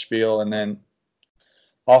me that spiel, and then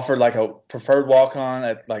offered like a preferred walk-on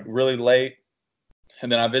at like really late.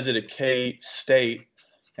 And then I visited K-State,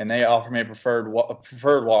 and they offered me a preferred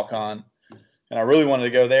walk-on. And I really wanted to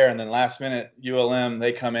go there. And then last minute, ULM,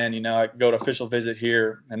 they come in, I go to official visit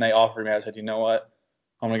here, and they offered me. I said, you know what?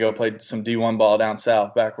 I'm going to go play some D1 ball down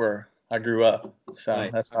south, back where I grew up. So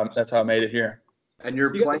nice. That's how I made it here. And you're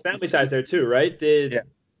so you got family ties there too, right?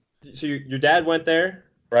 So your dad went there?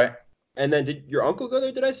 Right. And then did your uncle go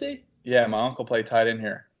there, did I see? Yeah, my uncle played tight end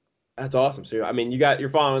here. That's awesome. So, I mean, you're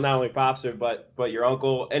following not only Pops, but your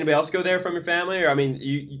uncle. Anybody else go there from your family? Or, I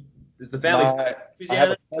mean, is the family? I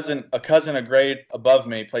have a cousin a grade above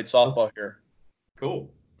me played softball here. Cool.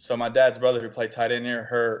 So my dad's brother who played tight end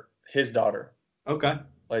here, his daughter. Okay.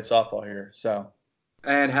 Played softball here. So.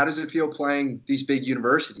 And how does it feel playing these big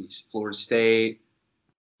universities? Florida State,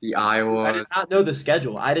 the Iowa. I did not know the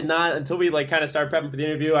schedule. I did not until we kind of started prepping for the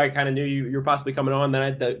interview. I kind of knew you were possibly coming on. Then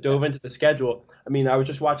I dove into the schedule. I mean, I was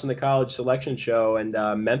just watching the college selection show, and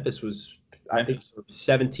Memphis was, I think,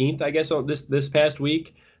 17th, I guess, on this past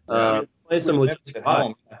week. Playing some logistics.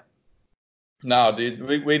 No,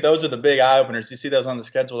 dude, we those are the big eye openers. You see those on the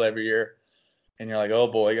schedule every year, and you're like, oh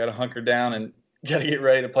boy, you got to hunker down and got to get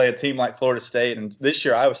ready to play a team like Florida State. And this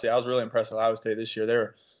year, Iowa State, I was really impressed with Iowa State this year.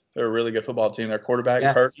 They're a really good football team. Their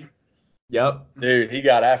quarterback, Purdy. Yep. Dude, he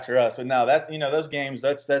got after us. But no, that's those games.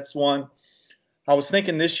 That's one. I was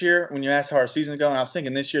thinking this year when you asked how our season's going, I was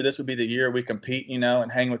thinking this year this would be the year we compete,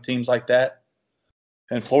 and hang with teams like that.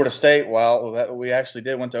 And Florida State, we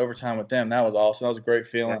actually went to overtime with them. That was awesome. That was a great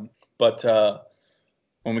feeling. But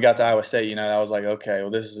when we got to Iowa State, I was like, okay,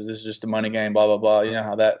 well, this is just a money game, blah blah blah. You know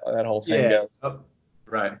how that whole thing goes.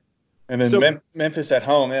 Right. And then Memphis at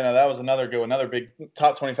home, that was another big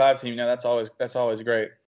top 25 team. That's always great.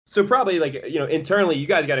 So probably internally, you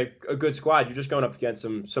guys got a good squad. You're just going up against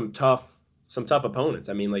some tough opponents.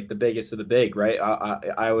 I mean, like the biggest of the big, right?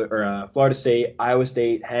 Florida State, Iowa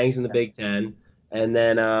State hangs in the Big Ten, And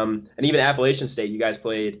then and even Appalachian State, you guys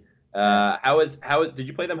played. How did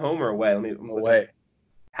you play them home or away? Let me Away.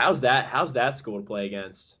 How's that school to play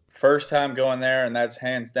against? First time going there, and that's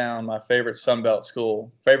hands down my favorite Sunbelt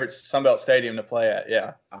school, favorite Sunbelt stadium to play at.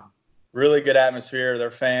 Yeah, really good atmosphere.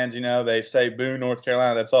 Their fans, they say Boone, North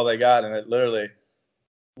Carolina. That's all they got, and it literally.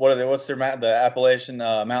 What are they? What's their the Appalachian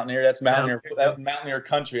Mountaineer? That's Mountaineer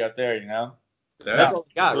country out there. That's all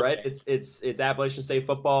they got, right? It's Appalachian State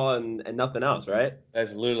football and nothing else, right?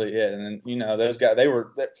 That's literally it. And then those guys, they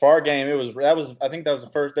were for our game. I think that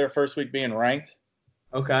was their first week being ranked.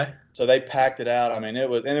 Okay. So they packed it out. I mean, it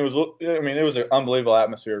was an unbelievable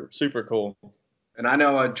atmosphere. Super cool. And I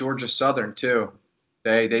know Georgia Southern too.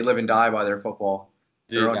 They live and die by their football.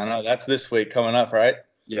 Dude, I know that's this week coming up, right?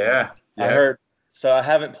 Yeah. I heard. So I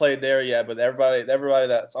haven't played there yet, but everybody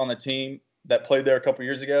that's on the team that played there a couple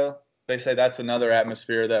years ago, they say that's another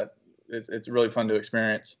atmosphere that it's really fun to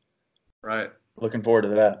experience. Right. Looking forward to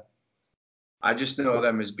that. I just know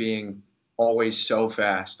them as being always so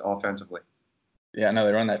fast offensively. Yeah, I know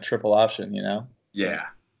they run that triple option, Yeah.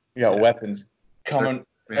 You got weapons coming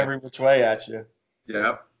every which way at you.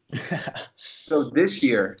 Yep. So this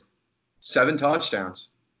year, 7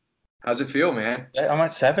 touchdowns. How's it feel, man? I'm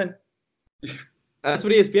at 7. That's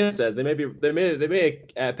what ESPN says. They may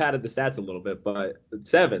have padded the stats a little bit, but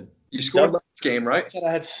it's 7. You scored last game, right? I said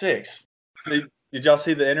I had 6. Did y'all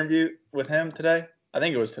see the interview with him today? I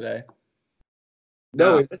think it was today.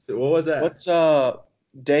 No, we missed it. What was that? What's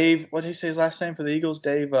Dave? What did he say his last name for the Eagles?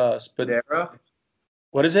 Dave Spadaro.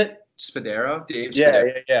 What is it? Spadaro. Dave.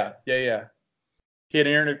 Yeah. He had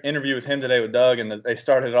an interview with him today with Doug, and they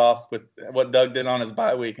started off with what Doug did on his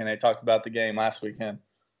bye week, and they talked about the game last weekend.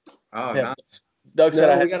 Oh, yeah. Nice. Doug said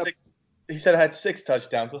He said I had 6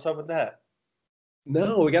 touchdowns. What's up with that?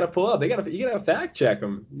 No, we got to pull up. You got to fact check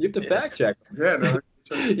them. You have to fact check them. Yeah, no.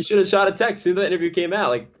 You should have shot a text as soon as the interview came out.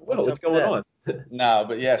 Like, what's going on? No,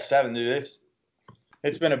 but yeah, 7, dude.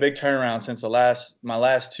 It's been a big turnaround since my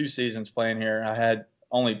last 2 seasons playing here. I had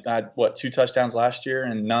 2 touchdowns last year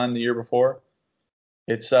and none the year before.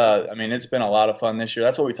 It's been a lot of fun this year.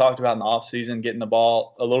 That's what we talked about in the offseason, getting the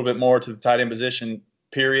ball a little bit more to the tight end position,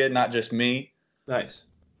 period, not just me. Nice.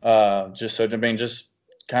 Just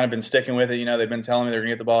kind of been sticking with it. They've been telling me they're going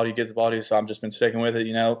to get the ball to you, get the ball to you, so I've just been sticking with it,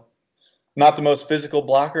 Not the most physical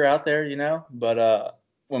blocker out there, but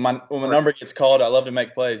when my number gets called, I love to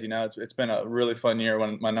make plays, It's been a really fun year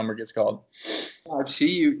when my number gets called. I see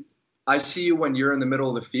you when you're in the middle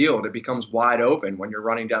of the field. It becomes wide open when you're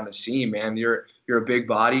running down the seam, man. You're a big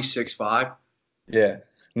body, 6'5". Yeah.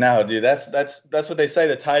 No, dude, that's what they say.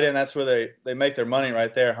 The tight end, that's where they make their money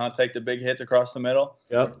right there, huh? Take the big hits across the middle.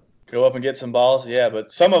 Yep. Go up and get some balls. Yeah,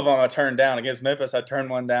 but some of them I turned down. Against Memphis, I turned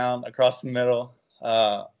one down across the middle.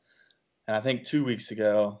 And I think 2 weeks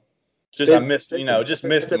ago, I missed them across the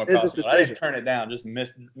middle. I didn't turn it down, just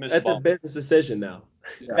missed That's a business decision now.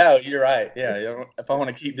 Yeah. No, you're right. Yeah, if I want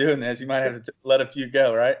to keep doing this, you might have to let a few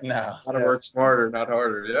go, right? No. Got to work smarter, not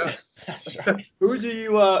harder. Yeah. That's right. Who do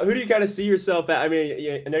you kind of see yourself at? I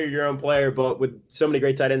mean, I know you're your own player, but with so many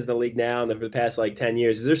great tight ends in the league now and for the past 10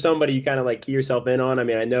 years, is there somebody you kind of key yourself in on? I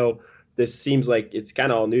mean, I know this seems like it's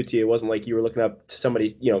kind of all new to you. It wasn't like you were looking up to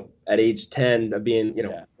somebody, at age 10 of being,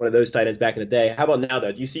 one of those tight ends back in the day. How about now,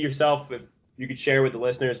 though? Do you see yourself, if you could share with the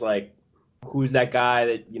listeners, who's that guy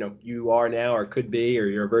that, you are now or could be or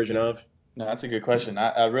you're a version of? No, that's a good question.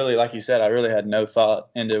 I really, like you said, I really had no thought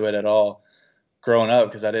into it at all growing up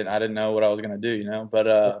because I didn't know what I was going to do, but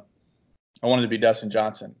I wanted to be Dustin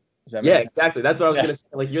Johnson. Does that make sense? Exactly. That's what I was going to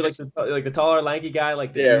say. You're the taller, lanky guy.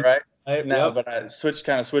 Right. No, but I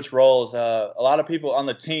switched roles. A lot of people on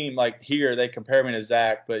the team, here, they compare me to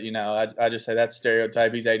Zach, but, I just say that's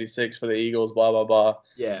stereotype. He's 86 for the Eagles, blah, blah, blah.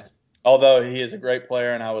 Yeah. Although he is a great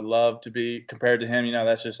player and I would love to be compared to him,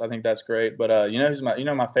 I think that's great. But who's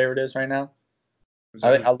my favorite is right now?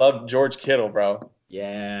 I love George Kittle, bro.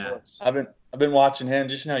 Yeah. I've been watching him.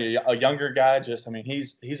 Just a younger guy.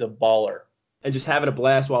 He's a baller. And just having a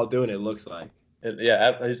blast while doing it looks like.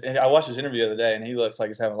 Yeah, I watched his interview the other day, and he looks like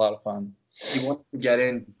he's having a lot of fun. He wanted to get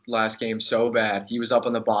in last game so bad. He was up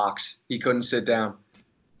in the box. He couldn't sit down.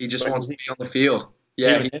 He just wants to be on the field.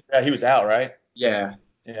 Yeah, he was out, right? Yeah.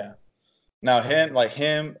 Yeah. Now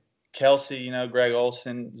him, Kelsey, Greg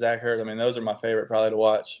Olsen, Zach Ertz. I mean, those are my favorite probably to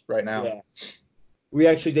watch right now. Yeah. We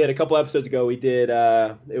actually did a couple episodes ago. We did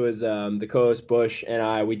it was the co-host Bush and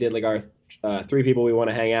I. We did our 3 people we want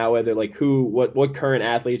to hang out with, or what current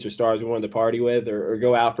athletes or stars we wanted to party with, or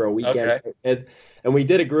go out for a weekend. Okay. And we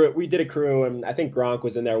did a crew, and I think Gronk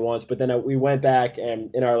was in there once. But then we went back and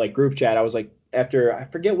in our group chat, I was after I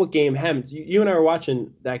forget what game, Hems, you and I were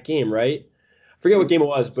watching that game, right? forget what game it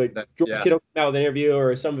was, but George Yeah. Kittle came out with an interview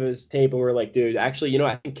or some of his tape, and we're like, dude, actually,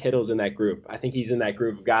 I think Kittle's in that group. I think he's in that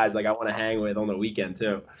group of guys like I want to hang with on the weekend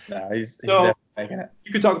too. No, he's So- definitely making it.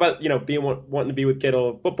 You could talk about being wanting to be with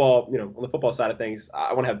Kittle, football. On the football side of things,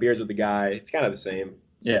 I want to have beers with the guy. It's kind of the same.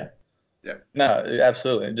 Yeah. Yeah. No,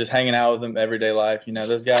 absolutely. Just hanging out with them everyday life.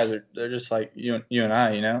 Those guys they're just like you and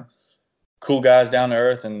I, cool guys down to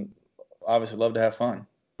earth and obviously love to have fun.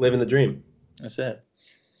 Living the dream. That's it.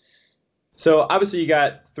 So obviously you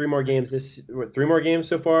got three more games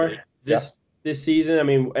so far this season. I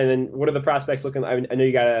mean, and then what are the prospects looking? I know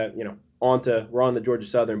you got we're on the Georgia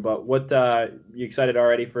Southern, but what you excited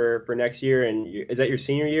already for next year? And is that your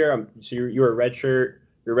senior year? So you're a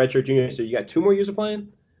redshirt junior, so you got 2 more years of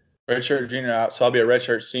playing. Redshirt junior, so I'll be a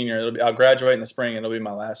redshirt senior. I'll graduate in the spring, and it'll be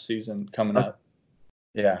my last season coming up.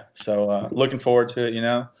 Yeah, so looking forward to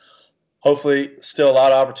it. Hopefully, still a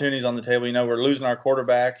lot of opportunities on the table. We're losing our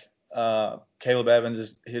quarterback. Caleb Evans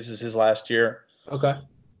is his last year. Okay.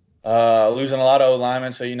 Losing a lot of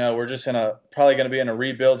linemen, so we're just probably going to be in a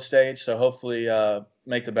rebuild stage. So hopefully,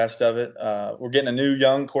 make the best of it. We're getting a new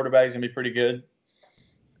young quarterback. He's gonna be pretty good.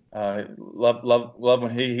 Love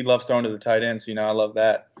when he loves throwing to the tight ends. I love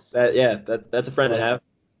that. That's a friend to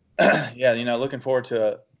have. Yeah, looking forward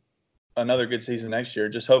to another good season next year.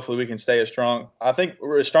 Just hopefully we can stay as strong. I think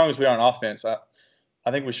we're as strong as we are on offense. I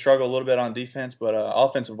think we struggle a little bit on defense, but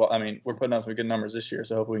offensive. I mean, we're putting up some good numbers this year,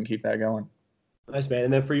 so hopefully we can keep that going. Nice, man.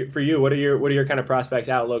 And then for you, what are your kind of prospects,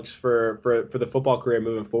 outlooks for the football career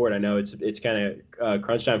moving forward? I know it's kind of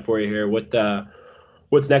crunch time for you here.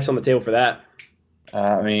 What's next on the table for that?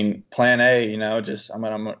 I mean, plan A. I'm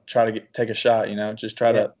gonna try to take a shot. Just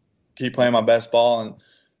try to keep playing my best ball. And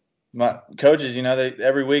my coaches,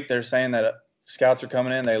 every week they're saying that scouts are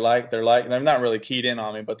coming in. They're not really keyed in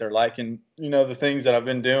on me, but they're liking the things that I've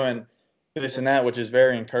been doing, this and that, which is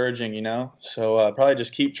very encouraging. So probably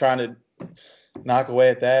just keep trying to knock away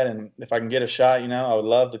at that, and if I can get a shot, I would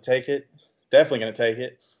love to take it. Definitely going to take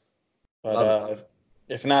it. But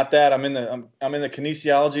if not that, I'm in the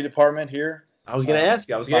kinesiology department here. I was going to ask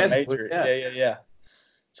you. Major. Yeah.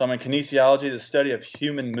 So I'm in kinesiology, the study of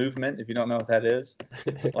human movement. If you don't know what that is,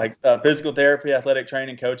 like physical therapy, athletic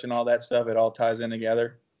training, coaching, all that stuff. It all ties in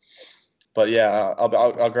together. But yeah,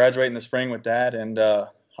 I'll graduate in the spring with that, and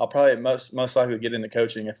I'll probably most likely get into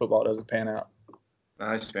coaching if football doesn't pan out.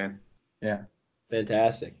 Nice, man. Yeah.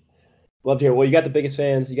 Fantastic. Love to hear. Well, you got the biggest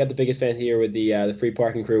fans. You got the biggest fan here with the free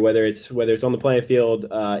parking crew. Whether it's on the playing field,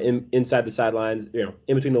 inside the sidelines,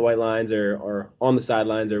 in between the white lines, or on the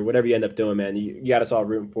sidelines, or whatever you end up doing, man. You got us all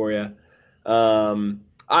rooting for you.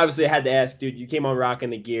 Obviously, I had to ask, dude. You came on rocking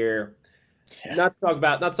the gear. Yeah. Not to talk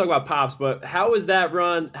about Pops, but how was that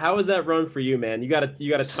run? How was that run for you, man? You got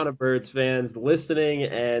a ton of Birds fans listening,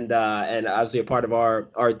 and obviously a part of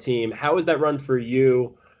our team. How was that run for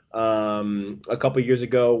you? A couple years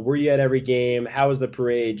ago, were you at every game? How was the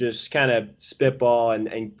parade? Just kind of spitball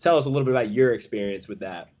and tell us a little bit about your experience with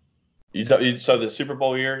that. So the Super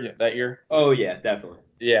Bowl year, that year? Oh yeah, definitely.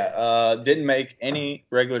 Yeah, didn't make any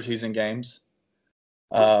regular season games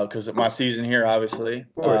because of my season here, obviously.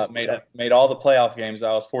 Made all the playoff games.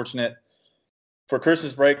 I was fortunate for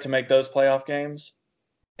Christmas break to make those playoff games,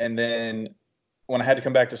 and then when I had to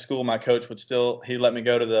come back to school, my coach he'd let me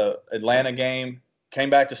go to the Atlanta game. Came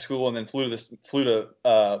back to school and then flew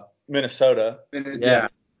to Minnesota. Yeah.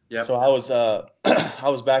 So I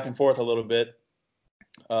was back and forth a little bit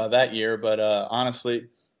that year, but honestly,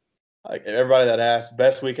 like everybody that asked,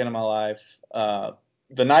 best weekend of my life.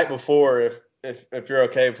 The night before, if we're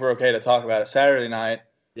okay to talk about it, Saturday night.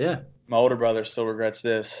 Yeah. My older brother still regrets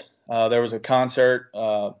this. There was a concert.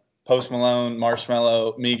 Post Malone,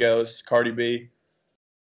 Marshmello, Migos, Cardi B.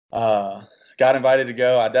 Got invited to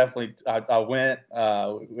go. I went.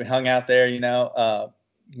 We hung out there,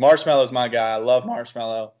 Marshmello's my guy. I love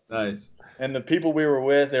Marshmello. Nice. And the people we were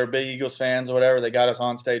with, they were big Eagles fans or whatever. They got us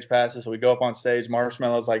on stage passes. So we go up on stage.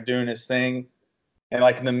 Marshmello's like doing his thing. And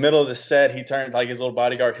like in the middle of the set, he turned, like his little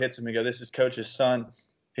bodyguard hits him. He goes, "This is Coach's son.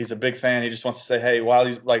 He's a big fan. He just wants to say, hey," while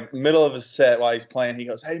he's like middle of his set, while he's playing, he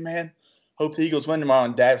goes, "Hey man, hope the Eagles win tomorrow,"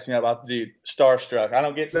 and daps me up. About the dude, starstruck. I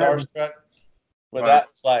don't get starstruck. But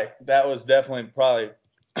Wow. that was definitely probably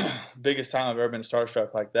biggest time I've ever been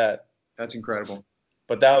starstruck like that. That's incredible.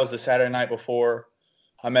 But that was the Saturday night before.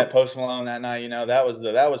 I met Post Malone that night. That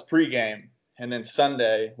was pregame, and then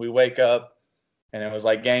Sunday we wake up, and it was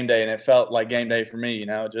like game day, and it felt like game day for me.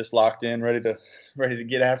 Just locked in, ready to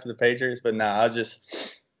get after the Patriots. But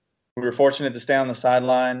we were fortunate to stay on the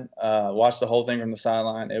sideline, watch the whole thing from the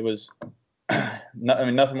sideline. It was,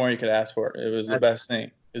 nothing more you could ask for. It was the best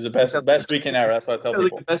thing. It was the best weekend ever. That's what I tell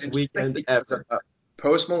people. The best weekend ever.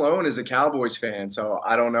 Post Malone is a Cowboys fan, so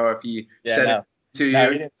I don't know if he said it to you.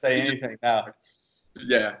 No, he didn't say anything. No.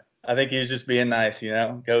 Yeah. I think he was just being nice,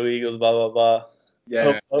 Go Eagles, blah, blah, blah.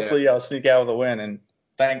 Yeah. Hopefully y'all sneak out with a win, and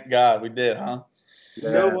thank God we did, huh?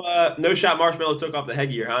 Yeah. No shot Marshmallow took off the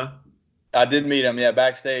headgear, huh? I did meet him,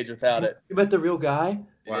 backstage without it. You met the real guy?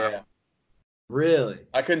 Wow. Yeah. Really?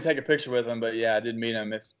 I couldn't take a picture with him, but yeah, I did meet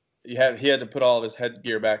him. He had to put all of his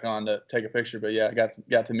headgear back on to take a picture, but yeah, I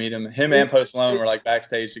got to meet him. Him and Post Malone were like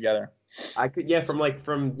backstage together. I could,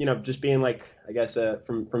 from just being like, I guess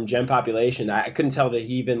from Gen Population, I couldn't tell that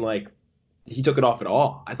he even he took it off at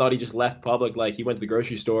all. I thought he just left public, like he went to the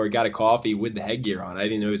grocery store, got a coffee with the headgear on. I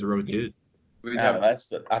didn't know he was a real dude. No,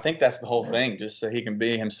 I think that's the whole thing, just so he can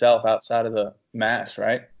be himself outside of the mask,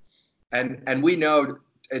 right? And we know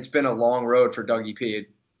it's been a long road for Dougie P.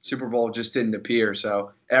 Super Bowl just didn't appear,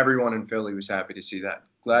 so everyone in Philly was happy to see that.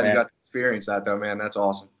 Glad you got to experience that, though, man. That's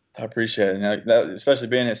awesome. I appreciate it. That, especially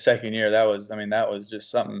being his second year, that was just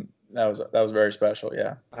something that was very special.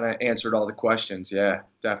 Yeah. And I answered all the questions. Yeah,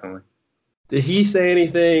 definitely. Did he say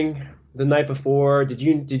anything the night before? Did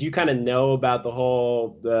you kind of know about the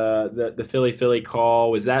whole the Philly call?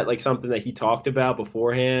 Was that like something that he talked about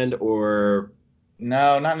beforehand, or?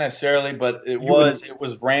 No, not necessarily, but it was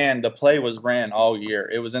ran. The play was ran all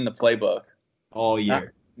year. It was in the playbook all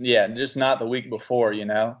year. Just not the week before.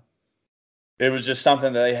 It was just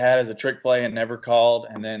something that they had as a trick play and never called.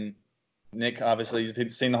 And then Nick, obviously,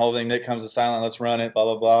 he'd seen the whole thing. Nick comes to silent. Let's run it.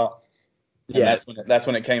 Blah blah blah. And that's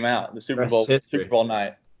when it came out. The Super Bowl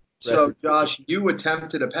night. So, Josh, you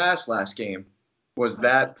attempted a pass last game. Was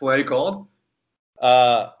that play called?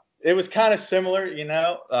 It was kind of similar,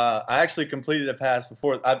 I actually completed a pass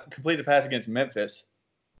before. I completed a pass against Memphis.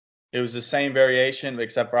 It was the same variation,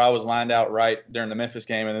 except for I was lined out right during the Memphis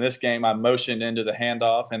game. And in this game, I motioned into the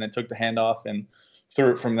handoff and then took the handoff and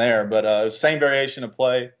threw it from there. But it was the same variation of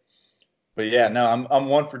play. But yeah, no, I'm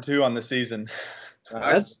 1 for 2 on the season.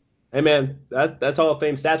 Hey man, that's Hall of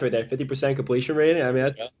Fame stats right there. 50% completion rating. I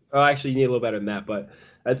mean, actually you need a little better than that, but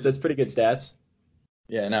that's pretty good stats.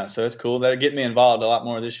 Yeah, no, so it's cool. That'll get me involved a lot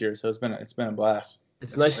more this year. So it's been a blast.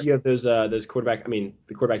 It's nice you have those quarterback. I mean,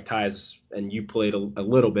 the quarterback ties, and you played a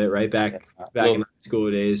little bit right back in high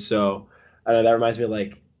school days. So I know that reminds me of do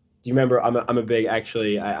you remember? I'm a big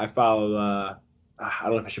actually. I follow. I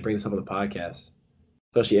don't know if I should bring this up on the podcast,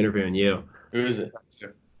 especially interviewing you. Who is it?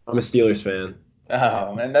 I'm a Steelers fan.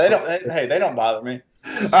 Oh man, they don't bother me.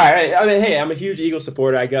 All right. I mean, hey, I'm a huge Eagles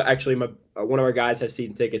supporter. I got one of our guys has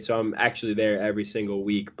season tickets, so I'm actually there every single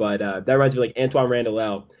week. But that reminds me Antoine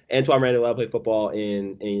Randall. Antoine Randall played football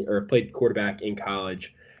or played quarterback in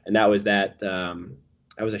college, and that was it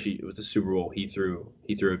was a Super Bowl. He threw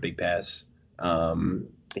a big pass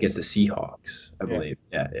against the Seahawks, I believe.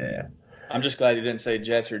 Yeah. I'm just glad he didn't say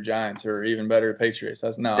Jets or Giants or even better Patriots.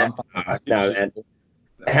 I'm fine.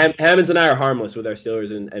 Hammonds and I are harmless with our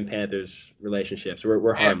Steelers and Panthers relationships.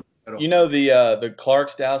 We're harmless. The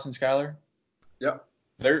Clarks, Dallas and Skyler? Yep.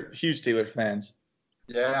 They're huge Steelers fans.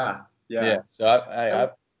 Yeah. So I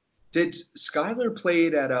did Skyler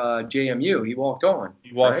played at JMU? He walked on.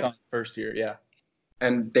 He walked on first year, yeah.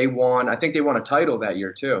 And they won. I think they won a title that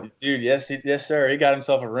year too. Dude, yes, sir. He got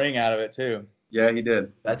himself a ring out of it too. Yeah, he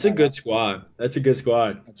did. That's a good squad.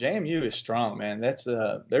 JMU is strong, man.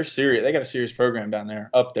 They're serious. They got a serious program down there,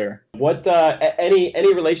 up there. What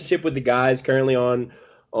any relationship with the guys currently on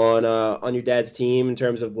your dad's team in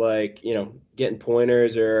terms of getting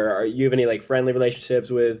pointers, or are you have any friendly relationships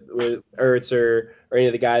with Ertz or any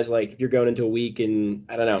of the guys? If you're going into a week and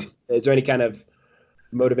I don't know, is there any kind of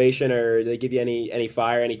motivation, or do they give you any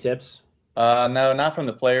fire, any tips? No, not from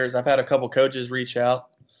the players. I've had a couple coaches reach out.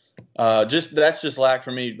 That's just lack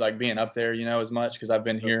for me, being up there, as much because I've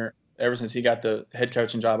been here ever since he got the head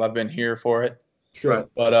coaching job. I've been here for it. Sure.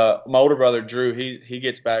 But my older brother Drew, he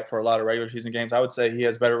gets back for a lot of regular season games. I would say he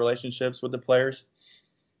has better relationships with the players.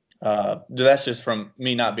 That's just from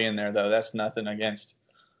me not being there, though. That's nothing against.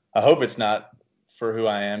 I hope it's not for who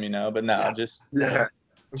I am, But no, just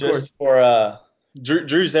for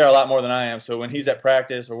Drew's there a lot more than I am. So when he's at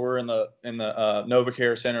practice or we're in the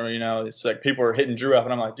NovaCare Center, it's like people are hitting Drew up,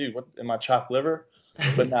 and I'm like, dude, what am I, chopped liver?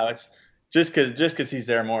 But no, it's just because he's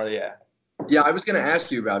there more. Yeah. Yeah, I was going to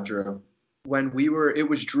ask you about Drew. It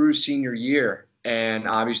was Drew's senior year, and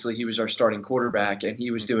obviously he was our starting quarterback, and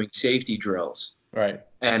he was doing safety drills. Right.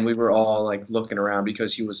 And we were all looking around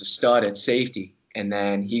because he was a stud at safety, and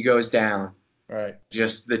then he goes down. Right.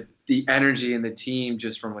 Just the energy in the team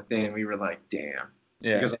just from within, we were like, damn.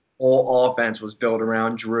 Yeah. Because the whole offense was built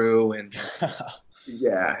around Drew, and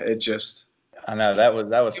yeah, it just. I know that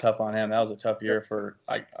was tough on him. That was a tough year for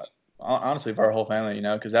honestly for our whole family,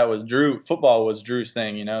 because that was Drew. Football was Drew's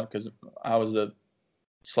thing, because I was the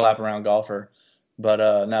slap around golfer.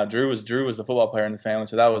 But no, Drew was the football player in the family,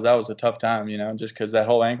 so that was a tough time, just because that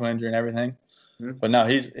whole ankle injury and everything. Mm-hmm. But no,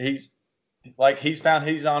 he's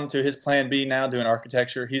on to his plan B now, doing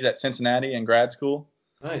architecture. He's at Cincinnati in grad school.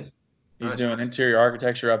 Nice. He's doing interior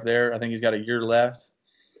architecture up there. I think he's got a year left.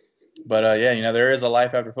 But yeah, there is a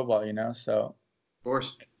life after football, so of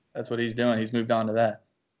course that's what he's doing. He's moved on to that.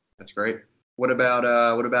 That's great. What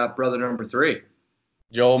about brother number 3?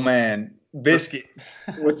 Joel, man, Biscuit.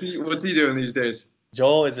 What's he doing these days?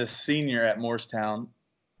 Joel is a senior at Morristown.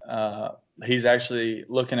 He's actually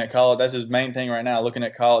looking at college. That's his main thing right now, looking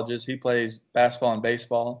at colleges. He plays basketball and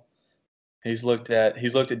baseball. He's looked at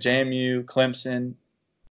JMU, Clemson,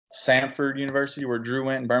 Samford University, where Drew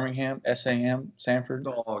went in Birmingham, SAM, Samford.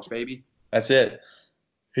 Dogs, baby. That's it.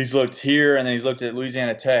 He's looked here, and then he's looked at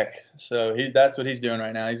Louisiana Tech. So that's what he's doing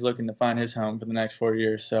right now. He's looking to find his home for the next 4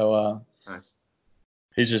 years. So nice.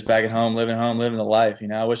 He's just back at home, living the life.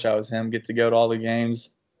 I wish I was him. Get to go to all the games.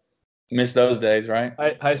 Miss those days, right?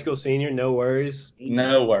 High school senior, no worries.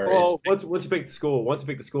 No worries. Oh, once you pick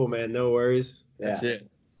the school, man, no worries. Yeah. That's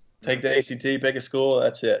it. Take the ACT, pick a school.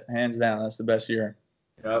 That's it. Hands down. That's the best year.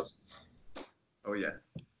 Yep. Oh, yeah.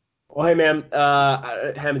 Well, hey, man.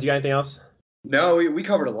 Hammond, you got anything else? No, we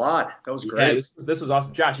covered a lot. That was great. Yeah, this was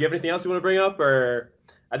awesome. Josh, you have anything else you want to bring up? Or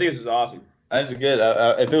I think this was awesome. That's good.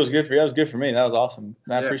 If it was good for you, that was good for me. That was awesome.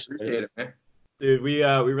 I appreciate it, man. Dude, we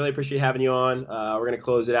really appreciate having you on. We're gonna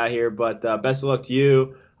close it out here, but best of luck to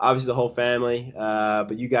you. Obviously, the whole family.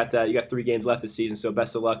 But you got 3 games left this season, so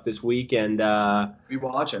best of luck this week. And be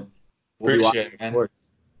watching. Appreciate it, man.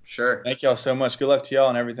 Sure. Thank y'all so much. Good luck to y'all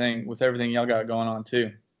and everything y'all got going on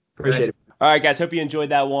too. Appreciate it. All right, guys. Hope you enjoyed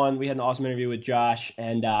that one. We had an awesome interview with Josh,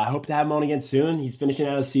 and I hope to have him on again soon. He's finishing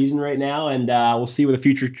out the season right now, and we'll see where the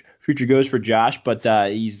future goes for Josh. But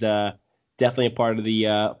he's definitely a part of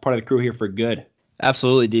the crew here for good.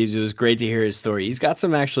 Absolutely, Deebs. It was great to hear his story. He's got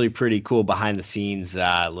some actually pretty cool behind the scenes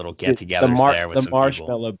little get-togethers there with some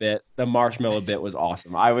marshmallow people. The marshmallow bit was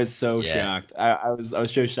awesome. I was so shocked. I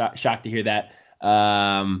was so shocked to hear that.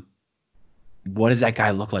 What does that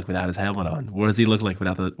guy look like without his helmet on? What does he look like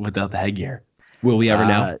without the headgear? Will we ever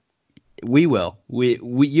know? We will.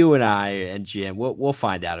 We you and I and Jim, we'll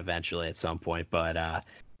find out eventually at some point. But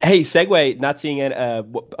hey, segue. Not seeing it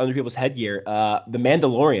under people's headgear. The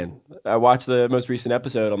Mandalorian. I watched the most recent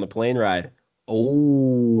episode on the plane ride.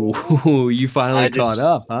 Oh, you finally caught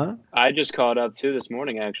up, huh? I just caught up too this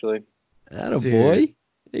morning, actually. That a boy.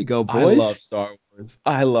 There you go, boys.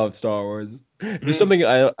 I love Star Wars. There's something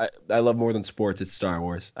I love more than sports. It's Star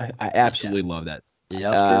Wars. I absolutely love that.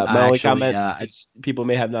 Yeah. My only comment, people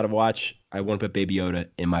may have not have watched. I want to put Baby Yoda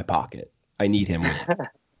in my pocket. I need him.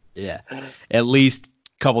 Yeah, at least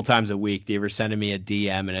a couple times a week. They were sending me a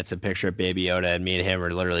DM and it's a picture of Baby Yoda, and me and him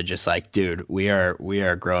are literally just like, dude, we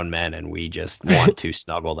are grown men and we just want to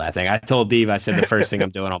snuggle that thing. I told Dave, I said the first thing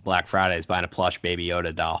I'm doing on Black Friday is buying a plush Baby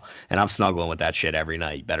Yoda doll, and I'm snuggling with that shit every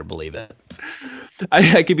night. You better believe it.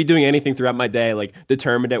 I could be doing anything throughout my day, like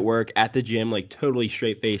determined at work, at the gym, like totally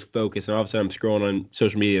straight face focused, and all of a sudden I'm scrolling on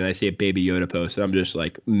social media and I see a Baby Yoda post, and I'm just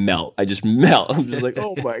like melt. I just melt. I'm just like,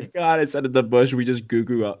 oh my god! I said at the bush, we just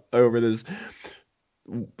goo over this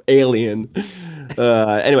alien.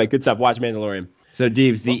 Anyway, good stuff. Watch Mandalorian. So,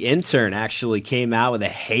 Deebs, the intern actually came out with a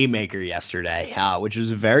haymaker yesterday, which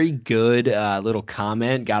was a very good little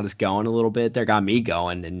comment. Got us going a little bit there, got me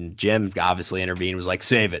going. And Jim obviously intervened, was like,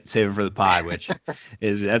 save it for the pod, which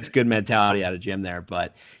that's good mentality out of Jim there.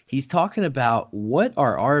 But he's talking about what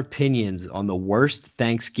are our opinions on the worst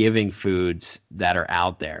Thanksgiving foods that are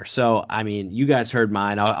out there. So, I mean, you guys heard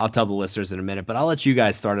mine. I'll tell the listeners in a minute, but I'll let you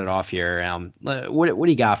guys start it off here. What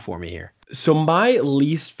do you got for me here? So my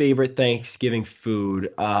least favorite Thanksgiving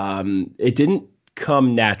food, it didn't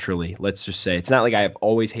come naturally. Let's just say it's not like I've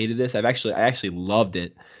always hated this. I actually loved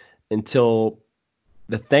it until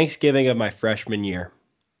the Thanksgiving of my freshman year,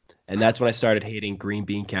 and that's when I started hating green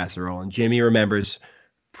bean casserole. And Jimmy remembers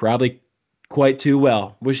probably quite too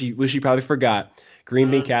well. Wish he probably forgot. Green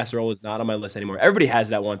bean casserole is not on my list anymore. Everybody has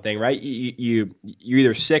that one thing, right? You're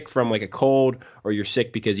either sick from like a cold or you're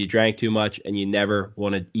sick because you drank too much and you never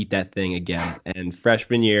want to eat that thing again. And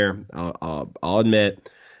freshman year, I'll admit,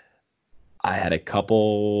 I had a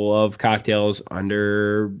couple of cocktails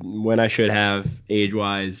under when I should have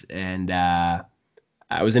age-wise, and I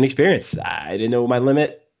was inexperienced. I didn't know my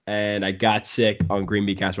limit, and I got sick on green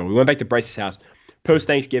bean casserole. We went back to Bryce's house.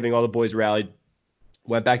 Post-Thanksgiving, all the boys rallied.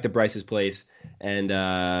 Went back to Bryce's place and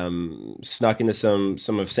snuck into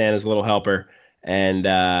some of Santa's Little Helper And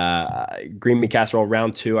green bean casserole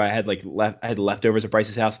round 2. I had leftovers at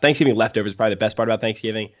Bryce's house. Thanksgiving leftovers is probably the best part about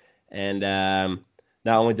Thanksgiving. And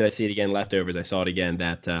not only did I see it again, leftovers, I saw it again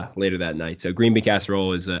later that night. So green bean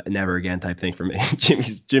casserole is a never again type thing for me.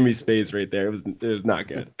 Jimmy's face right there. It was not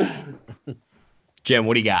good. Jim,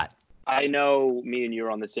 what do you got? I know me and you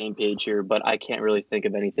are on the same page here, but I can't really think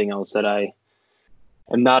of anything else that I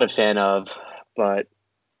am not a fan of. But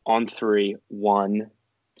on 3, 1,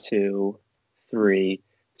 2, 3,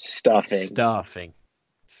 stuffing.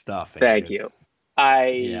 Thank you.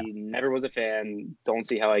 I never was a fan. Don't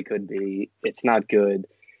see how I could be. It's not good.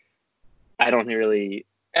 I don't really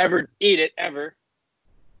ever eat it, ever.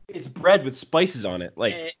 It's bread with spices on it,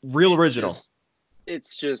 like real original.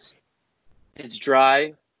 It's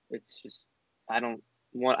dry. It's just I don't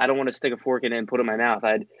want to stick a fork in it and put it in my mouth.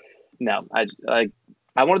 I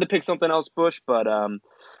wanted to pick something else, Bush, but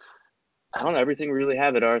I don't know. Everything we really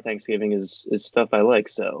have at our Thanksgiving is stuff I like,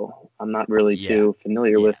 so I'm not really too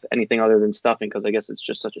familiar with anything other than stuffing because I guess it's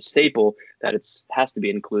just such a staple that it has to be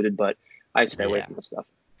included. But I stay away from the stuff.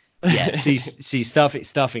 Yeah, see,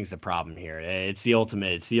 stuffing's the problem here. It's the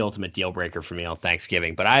ultimate deal breaker for me on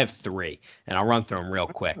Thanksgiving. But I have 3, and I'll run through them real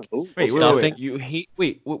quick. Wait. You hate?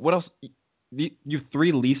 Wait, what else? You have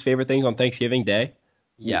 3 least favorite things on Thanksgiving Day?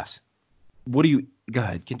 Yes. What do you? Go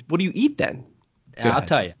ahead. What do you eat then? I'll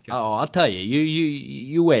tell you. I'll tell you.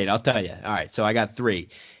 You wait. I'll tell you. All right. So I got 3.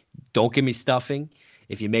 Don't give me stuffing.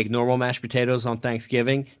 If you make normal mashed potatoes on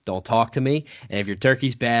Thanksgiving, don't talk to me. And if your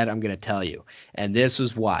turkey's bad, I'm going to tell you. And this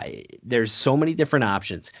was why. There's so many different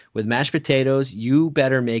options. With mashed potatoes, you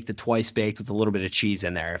better make the twice baked with a little bit of cheese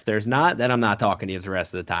in there. If there's not, then I'm not talking to you the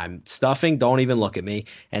rest of the time. Stuffing, don't even look at me.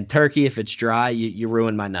 And turkey, if it's dry, you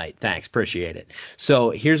ruin my night. Thanks. Appreciate it. So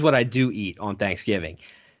here's what I do eat on Thanksgiving.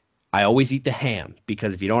 I always eat the ham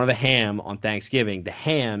because if you don't have a ham on Thanksgiving, the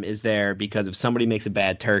ham is there because if somebody makes a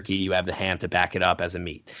bad turkey, you have the ham to back it up as a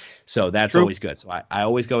meat. So that's always good. So I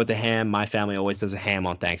always go with the ham. My family always does a ham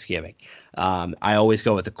on Thanksgiving. I always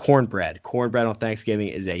go with the cornbread. Cornbread on Thanksgiving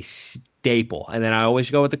is a staple. And then I always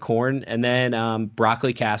go with the corn. And then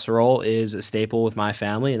broccoli casserole is a staple with my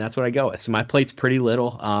family, and that's what I go with. So my plate's pretty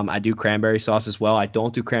little. I do cranberry sauce as well. I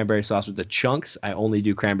don't do cranberry sauce with the chunks. I only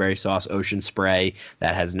do cranberry sauce Ocean Spray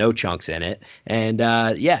that has no chunks in it. And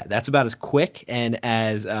that's about as quick and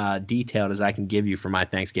as detailed as I can give you for my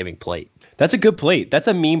Thanksgiving plate. That's a good plate. That's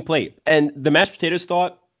a mean plate. And the mashed potatoes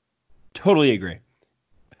thought, totally agree.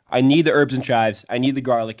 I need the herbs and chives. I need the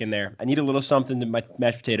garlic in there. I need a little something to my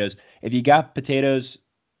mashed potatoes. If you got potatoes,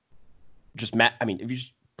 if you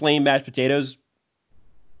just plain mashed potatoes,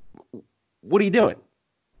 what are you doing?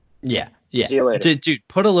 Yeah. See you later. Dude,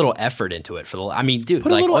 put a little effort into it all you gotta do.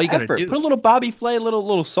 Put a little Bobby Flay, a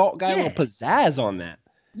little salt guy, a little pizzazz on that.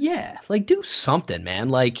 Yeah, do something, man.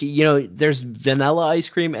 There's vanilla ice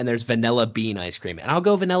cream and there's vanilla bean ice cream. And I'll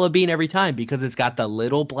go vanilla bean every time because it's got the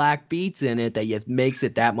little black beets in it that makes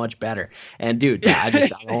it that much better. And dude, I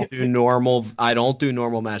don't do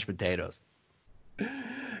normal mashed potatoes.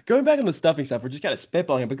 Going back on the stuffing stuff, we're just kind of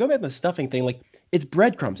spitballing, but going back to the stuffing thing, it's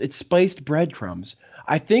breadcrumbs. It's spiced breadcrumbs.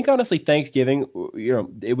 I think honestly Thanksgiving,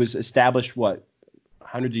 it was established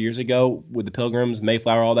hundreds of years ago with the Pilgrims,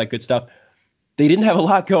 Mayflower, all that good stuff. They didn't have a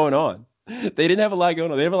lot going on. They didn't have a lot going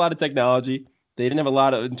on. They have a lot of technology. They didn't have a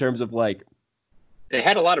lot in terms of They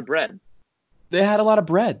had a lot of bread. They had a lot of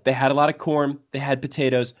bread. They had a lot of corn. They had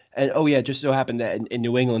potatoes. And it just so happened that in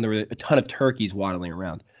New England, there were a ton of turkeys waddling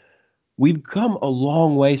around. We've come a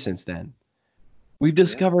long way since then. We've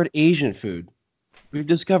discovered Asian food. We've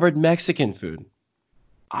discovered Mexican food.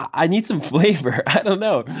 I need some flavor. I don't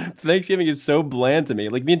know. Thanksgiving is so bland to me.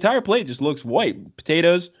 The entire plate just looks white.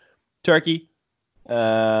 Potatoes, turkey.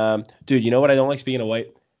 Dude, you know what I don't like, speaking of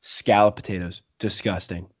white? Scallop potatoes.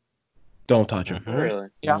 Disgusting. Don't touch them. Really?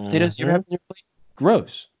 Scallop potatoes, you ever have them on your plate?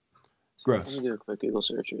 Gross. Let me do a quick Google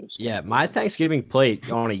search. Yeah, my Thanksgiving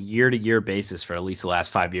plate on a year-to-year basis for at least the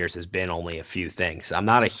last 5 years has been only a few things. I'm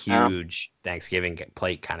not a huge Thanksgiving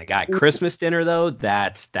plate kind of guy. Christmas dinner, though,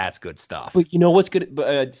 that's good stuff. But you know what's good?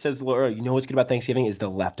 It says Laura, you know what's good about Thanksgiving is the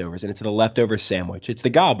leftovers, and it's the leftover sandwich. It's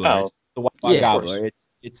the gobbler. Oh. It's the White gobbler.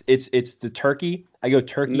 It's the turkey. I go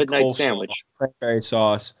turkey midnight coleslaw, sandwich, cranberry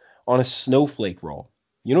sauce on a snowflake roll.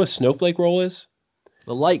 You know what a snowflake roll is?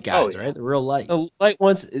 The light guys, right? The real light. The light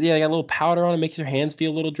ones, they got a little powder on it, makes your hands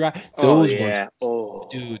feel a little dry. Those ones. Oh,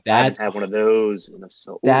 dude, I haven't had one of those.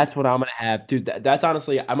 That's what I'm gonna have, dude. That's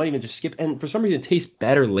honestly, I might even just skip. And for some reason, it tastes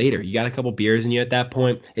better later. You got a couple beers in you at that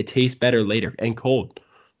point. It tastes better later and cold.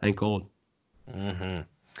 Mm-hmm.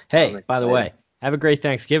 Hey, by the way, Have a great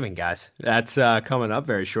Thanksgiving, guys. That's coming up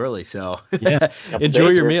very shortly. So Yeah. enjoy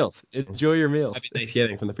days your here. meals. Enjoy your meals. Happy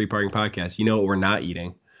Thanksgiving from the Free Parking Podcast. You know what we're not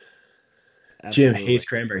eating? Jim hates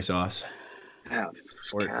cranberry sauce. Oh,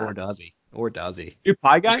 Or God. does he? Or does he? You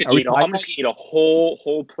pie I'm guy? just Are we gonna pie I'm just gonna eat a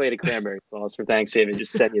whole plate of cranberry sauce for Thanksgiving.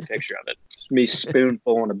 Just send me a picture of it. Just me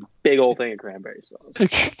spoonful and a big old thing of cranberry sauce.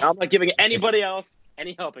 guy? I'm not giving anybody else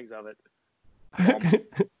any helpings of it.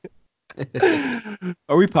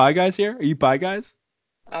 Are we pie guys here? Are you pie guys?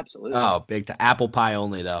 Absolutely. Oh, big time. Apple pie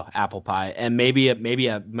only though. Apple pie, and maybe a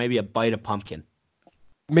bite of pumpkin.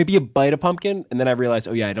 Maybe a bite of pumpkin, and then I realized,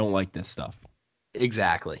 oh yeah, I don't like this stuff.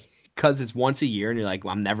 Exactly. Because it's once a year, and you're like,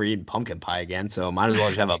 well, I'm never eating pumpkin pie again, so might as well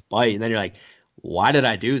just have a bite. And then you're like, why did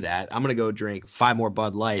I do that? I'm gonna go drink 5 more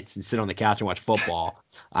Bud Lights and sit on the couch and watch football.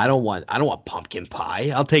 I don't want pumpkin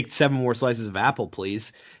pie. I'll take 7 more slices of apple,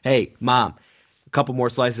 please. Hey, Mom, a couple more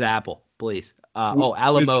slices of apple, please. A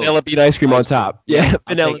la mode. Vanilla bean ice cream on top. Yeah,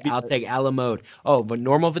 I'll take a la mode. Oh, but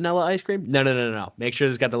normal vanilla ice cream? No. Make sure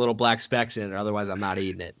it's got the little black specks in it. Otherwise, I'm not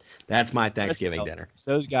eating it. That's my Thanksgiving dinner.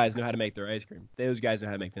 Those guys know how to make their ice cream. Those guys know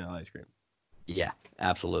how to make vanilla ice cream. Yeah,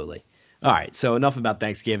 absolutely. All right, so enough about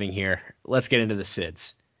Thanksgiving here. Let's get into the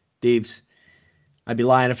SIDS. Deeves, I'd be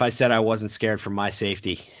lying if I said I wasn't scared for my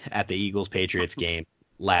safety at the Eagles-Patriots game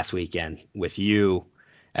last weekend with you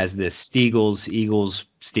as this Eagles,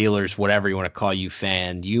 Steelers, whatever you want to call you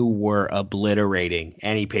fan. You were obliterating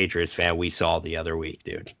any Patriots fan we saw the other week,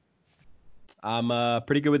 dude. I'm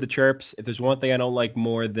pretty good with the chirps. If there's one thing I don't like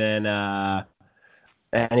more than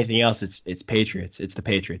anything else, it's Patriots. It's the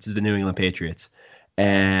Patriots. It's the New England Patriots.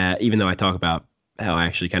 Even though I talk about how I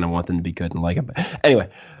actually kind of want them to be good and like them. But anyway,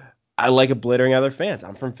 I like obliterating other fans.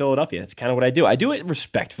 I'm from Philadelphia. It's kind of what I do. I do it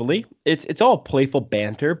respectfully. It's all playful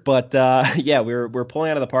banter, but yeah, we're pulling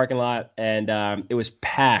out of the parking lot, and it was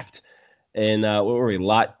packed. In what were we?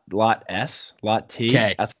 Lot S, Lot T.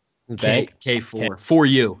 K. That's K4 for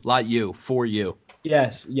you, lot you for you.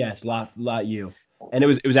 Yes, lot U. And it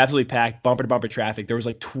was absolutely packed, bumper to bumper traffic. There was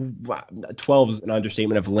like 12 is an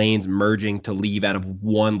understatement of lanes merging to leave out of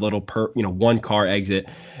one little one car exit,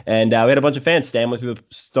 and we had a bunch of fans stumbling through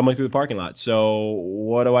the parking lot. So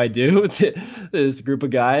what do? This group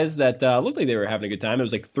of guys that looked like they were having a good time. It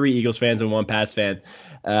was like 3 Eagles fans and 1 Pats fan.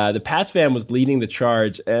 The Pats fan was leading the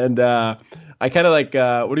charge, and I kind of like,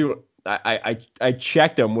 what do you? I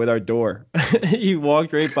checked him with our door. He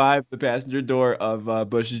walked right by the passenger door of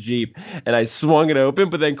Bush's Jeep, and I swung it open,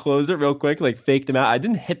 but then closed it real quick, like faked him out. I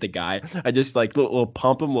didn't hit the guy. I just like little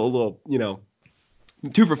pump him, little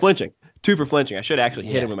 2 for flinching. 2 for flinching. I should have actually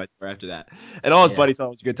hit him with my door after that. And all his buddies thought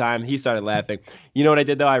it was a good time. He started laughing. You know what I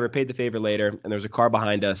did, though? I repaid the favor later, and there was a car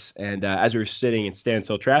behind us. And as we were sitting in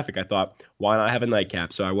standstill traffic, I thought, why not have a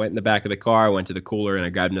nightcap? So I went in the back of the car, went to the cooler, and I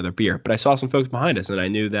grabbed another beer. But I saw some folks behind us, and I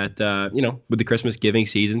knew that, with the Christmas giving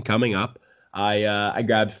season coming up, I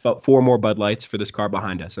grabbed 4 more Bud Lights for this car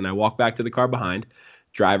behind us. And I walked back to the car behind.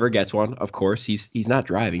 Driver gets one. Of course, he's not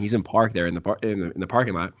driving. He's in park there in the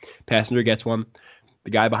parking lot. Passenger gets one. The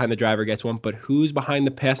guy behind the driver gets one, but who's behind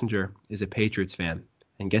the passenger is a Patriots fan.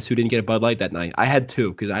 And guess who didn't get a Bud Light that night? I had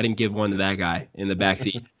 2 because I didn't give one to that guy in the back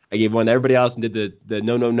seat. I gave one to everybody else and did the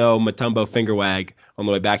no Matumbo finger wag on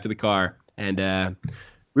the way back to the car. And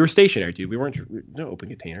we were stationary, dude. We weren't no open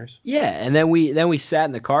containers. Yeah, and then we sat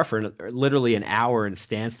in the car for literally an hour in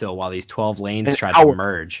standstill while these 12 lanes tried to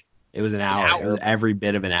merge. It was an hour. It was every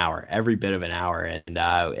bit of an hour. And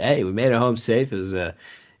hey, we made it home safe.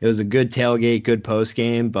 It was a good tailgate, good post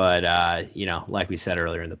game, but like we said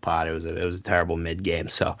earlier in the pod, it was a terrible mid game.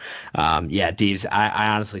 So, yeah, Deeves, I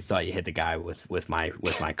honestly thought you hit the guy with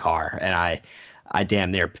my car, and I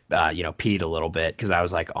damn near peed a little bit because I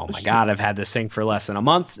was like, oh my God, I've had this thing for less than a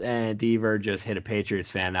month, and Deaver just hit a Patriots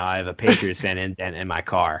fan. Now I have a Patriots fan indent in my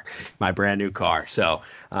car, my brand new car. So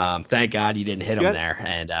thank God you didn't hit him there.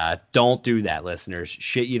 And don't do that, listeners.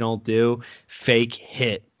 Shit you don't do. Fake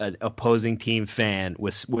hit an opposing team fan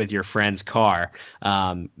with your friend's car,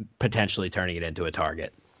 potentially turning it into a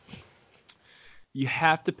target. You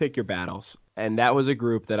have to pick your battles. And that was a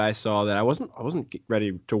group that I saw that I wasn't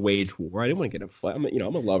ready to wage war. I didn't want to get a fight. I'm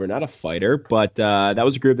a lover, not a fighter. But that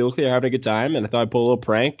was a group that looked like they were having a good time, and I thought I'd pull a little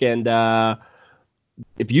prank. And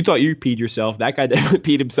if you thought you peed yourself, that guy definitely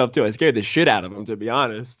peed himself too. I scared the shit out of him, to be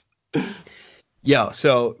honest. Yo,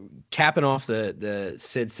 so capping off the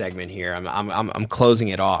Sid segment here, I'm closing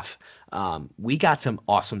it off. We got some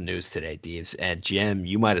awesome news today, Deeves. And Jim,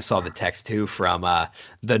 you might have saw the text too from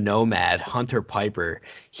the Nomad, Hunter Piper.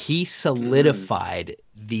 He solidified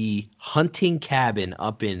the hunting cabin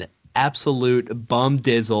up in absolute bum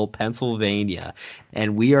dizzle, Pennsylvania.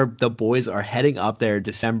 And the boys are heading up there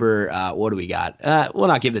December. What do we got? We'll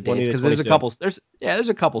not give the dates because there's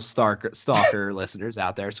a couple stalker listeners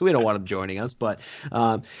out there, so we don't want them joining us. But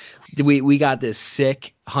we got this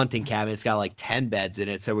sick hunting cabin. It's got like 10 beds in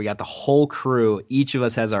it, so we got the whole crew. Each of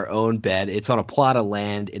us has our own bed. It's on a plot of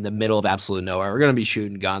land in the middle of absolute nowhere. We're gonna be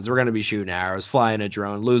shooting guns. We're gonna be shooting arrows, flying a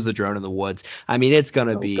drone, lose the drone in the woods. I mean, it's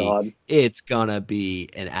gonna be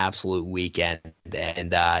an absolute weekend,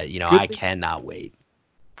 and I cannot wait.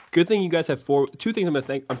 Good thing you guys have two things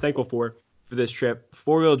I'm thankful for this trip: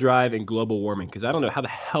 4-wheel drive and global warming. Because I don't know how the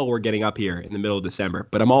hell we're getting up here in the middle of December,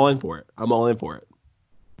 but I'm all in for it.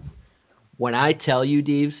 When I tell you,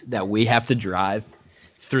 Deeves, that we have to drive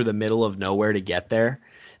through the middle of nowhere to get there,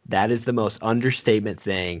 that is the most understatement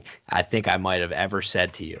thing I think I might have ever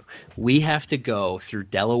said to you. We have to go through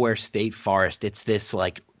Delaware State Forest. It's this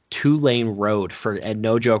like 2-lane road and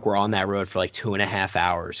no joke, we're on that road for like 2.5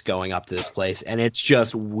 hours going up to this place, and it's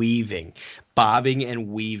just bobbing and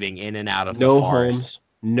weaving in and out of the forest. No homes,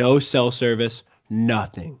 no cell service,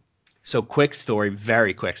 nothing. So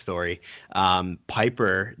very quick story.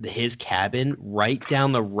 Piper, his cabin right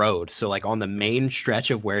down the road. So like on the main stretch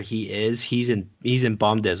of where he is, he's in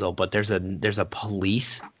Bum Dizzle, but there's a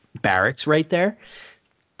police barracks right there.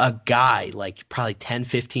 A guy like probably 10,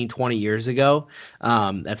 15, 20 years ago.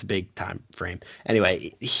 That's a big time frame.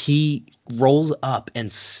 Anyway, he rolls up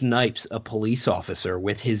and snipes a police officer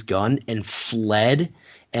with his gun and fled.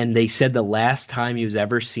 And they said the last time he was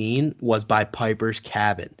ever seen was by Piper's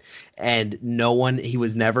cabin. And he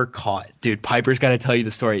was never caught. Dude, Piper's got to tell you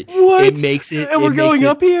the story. What? It makes it. And we're going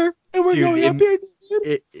up here.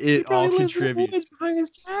 It all contributes. Behind his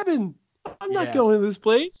cabin. I'm not going to this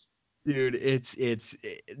place. Dude, it's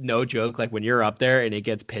no joke. Like when you're up there and it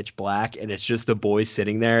gets pitch black and it's just the boys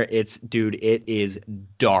sitting there, it is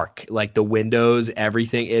dark. Like the windows,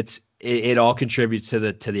 everything. It all contributes to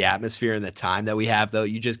the atmosphere and the time that we have, though.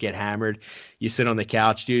 You just get hammered. You sit on the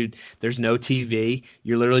couch, dude. There's no TV.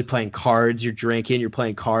 You're literally playing cards. You're drinking. You're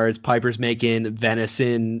playing cards. Piper's making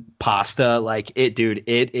venison pasta. Like it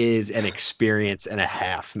is an experience and a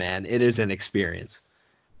half, man. It is an experience.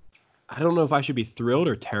 I don't know if I should be thrilled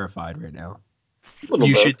or terrified right now.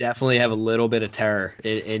 You should definitely have a little bit of terror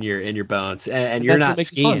in your bones, and you're not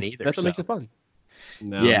skiing either. That's what makes it fun.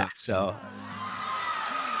 No, yeah. So.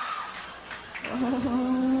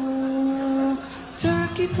 Oh,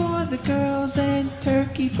 turkey for the girls and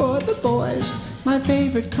turkey for the boys. My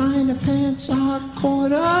favorite kind of pants are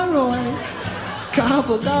corduroys.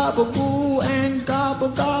 Gobble gobble goo and gobble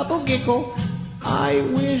gobble giggle. I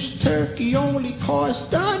wish turkey only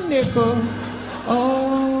cost a nickel.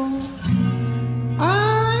 Oh,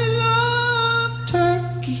 I love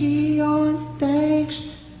turkey on Thanksgiving.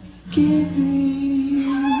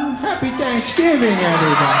 Happy Thanksgiving,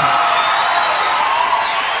 everybody.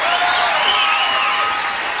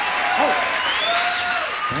 Oh,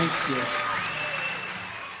 thank you.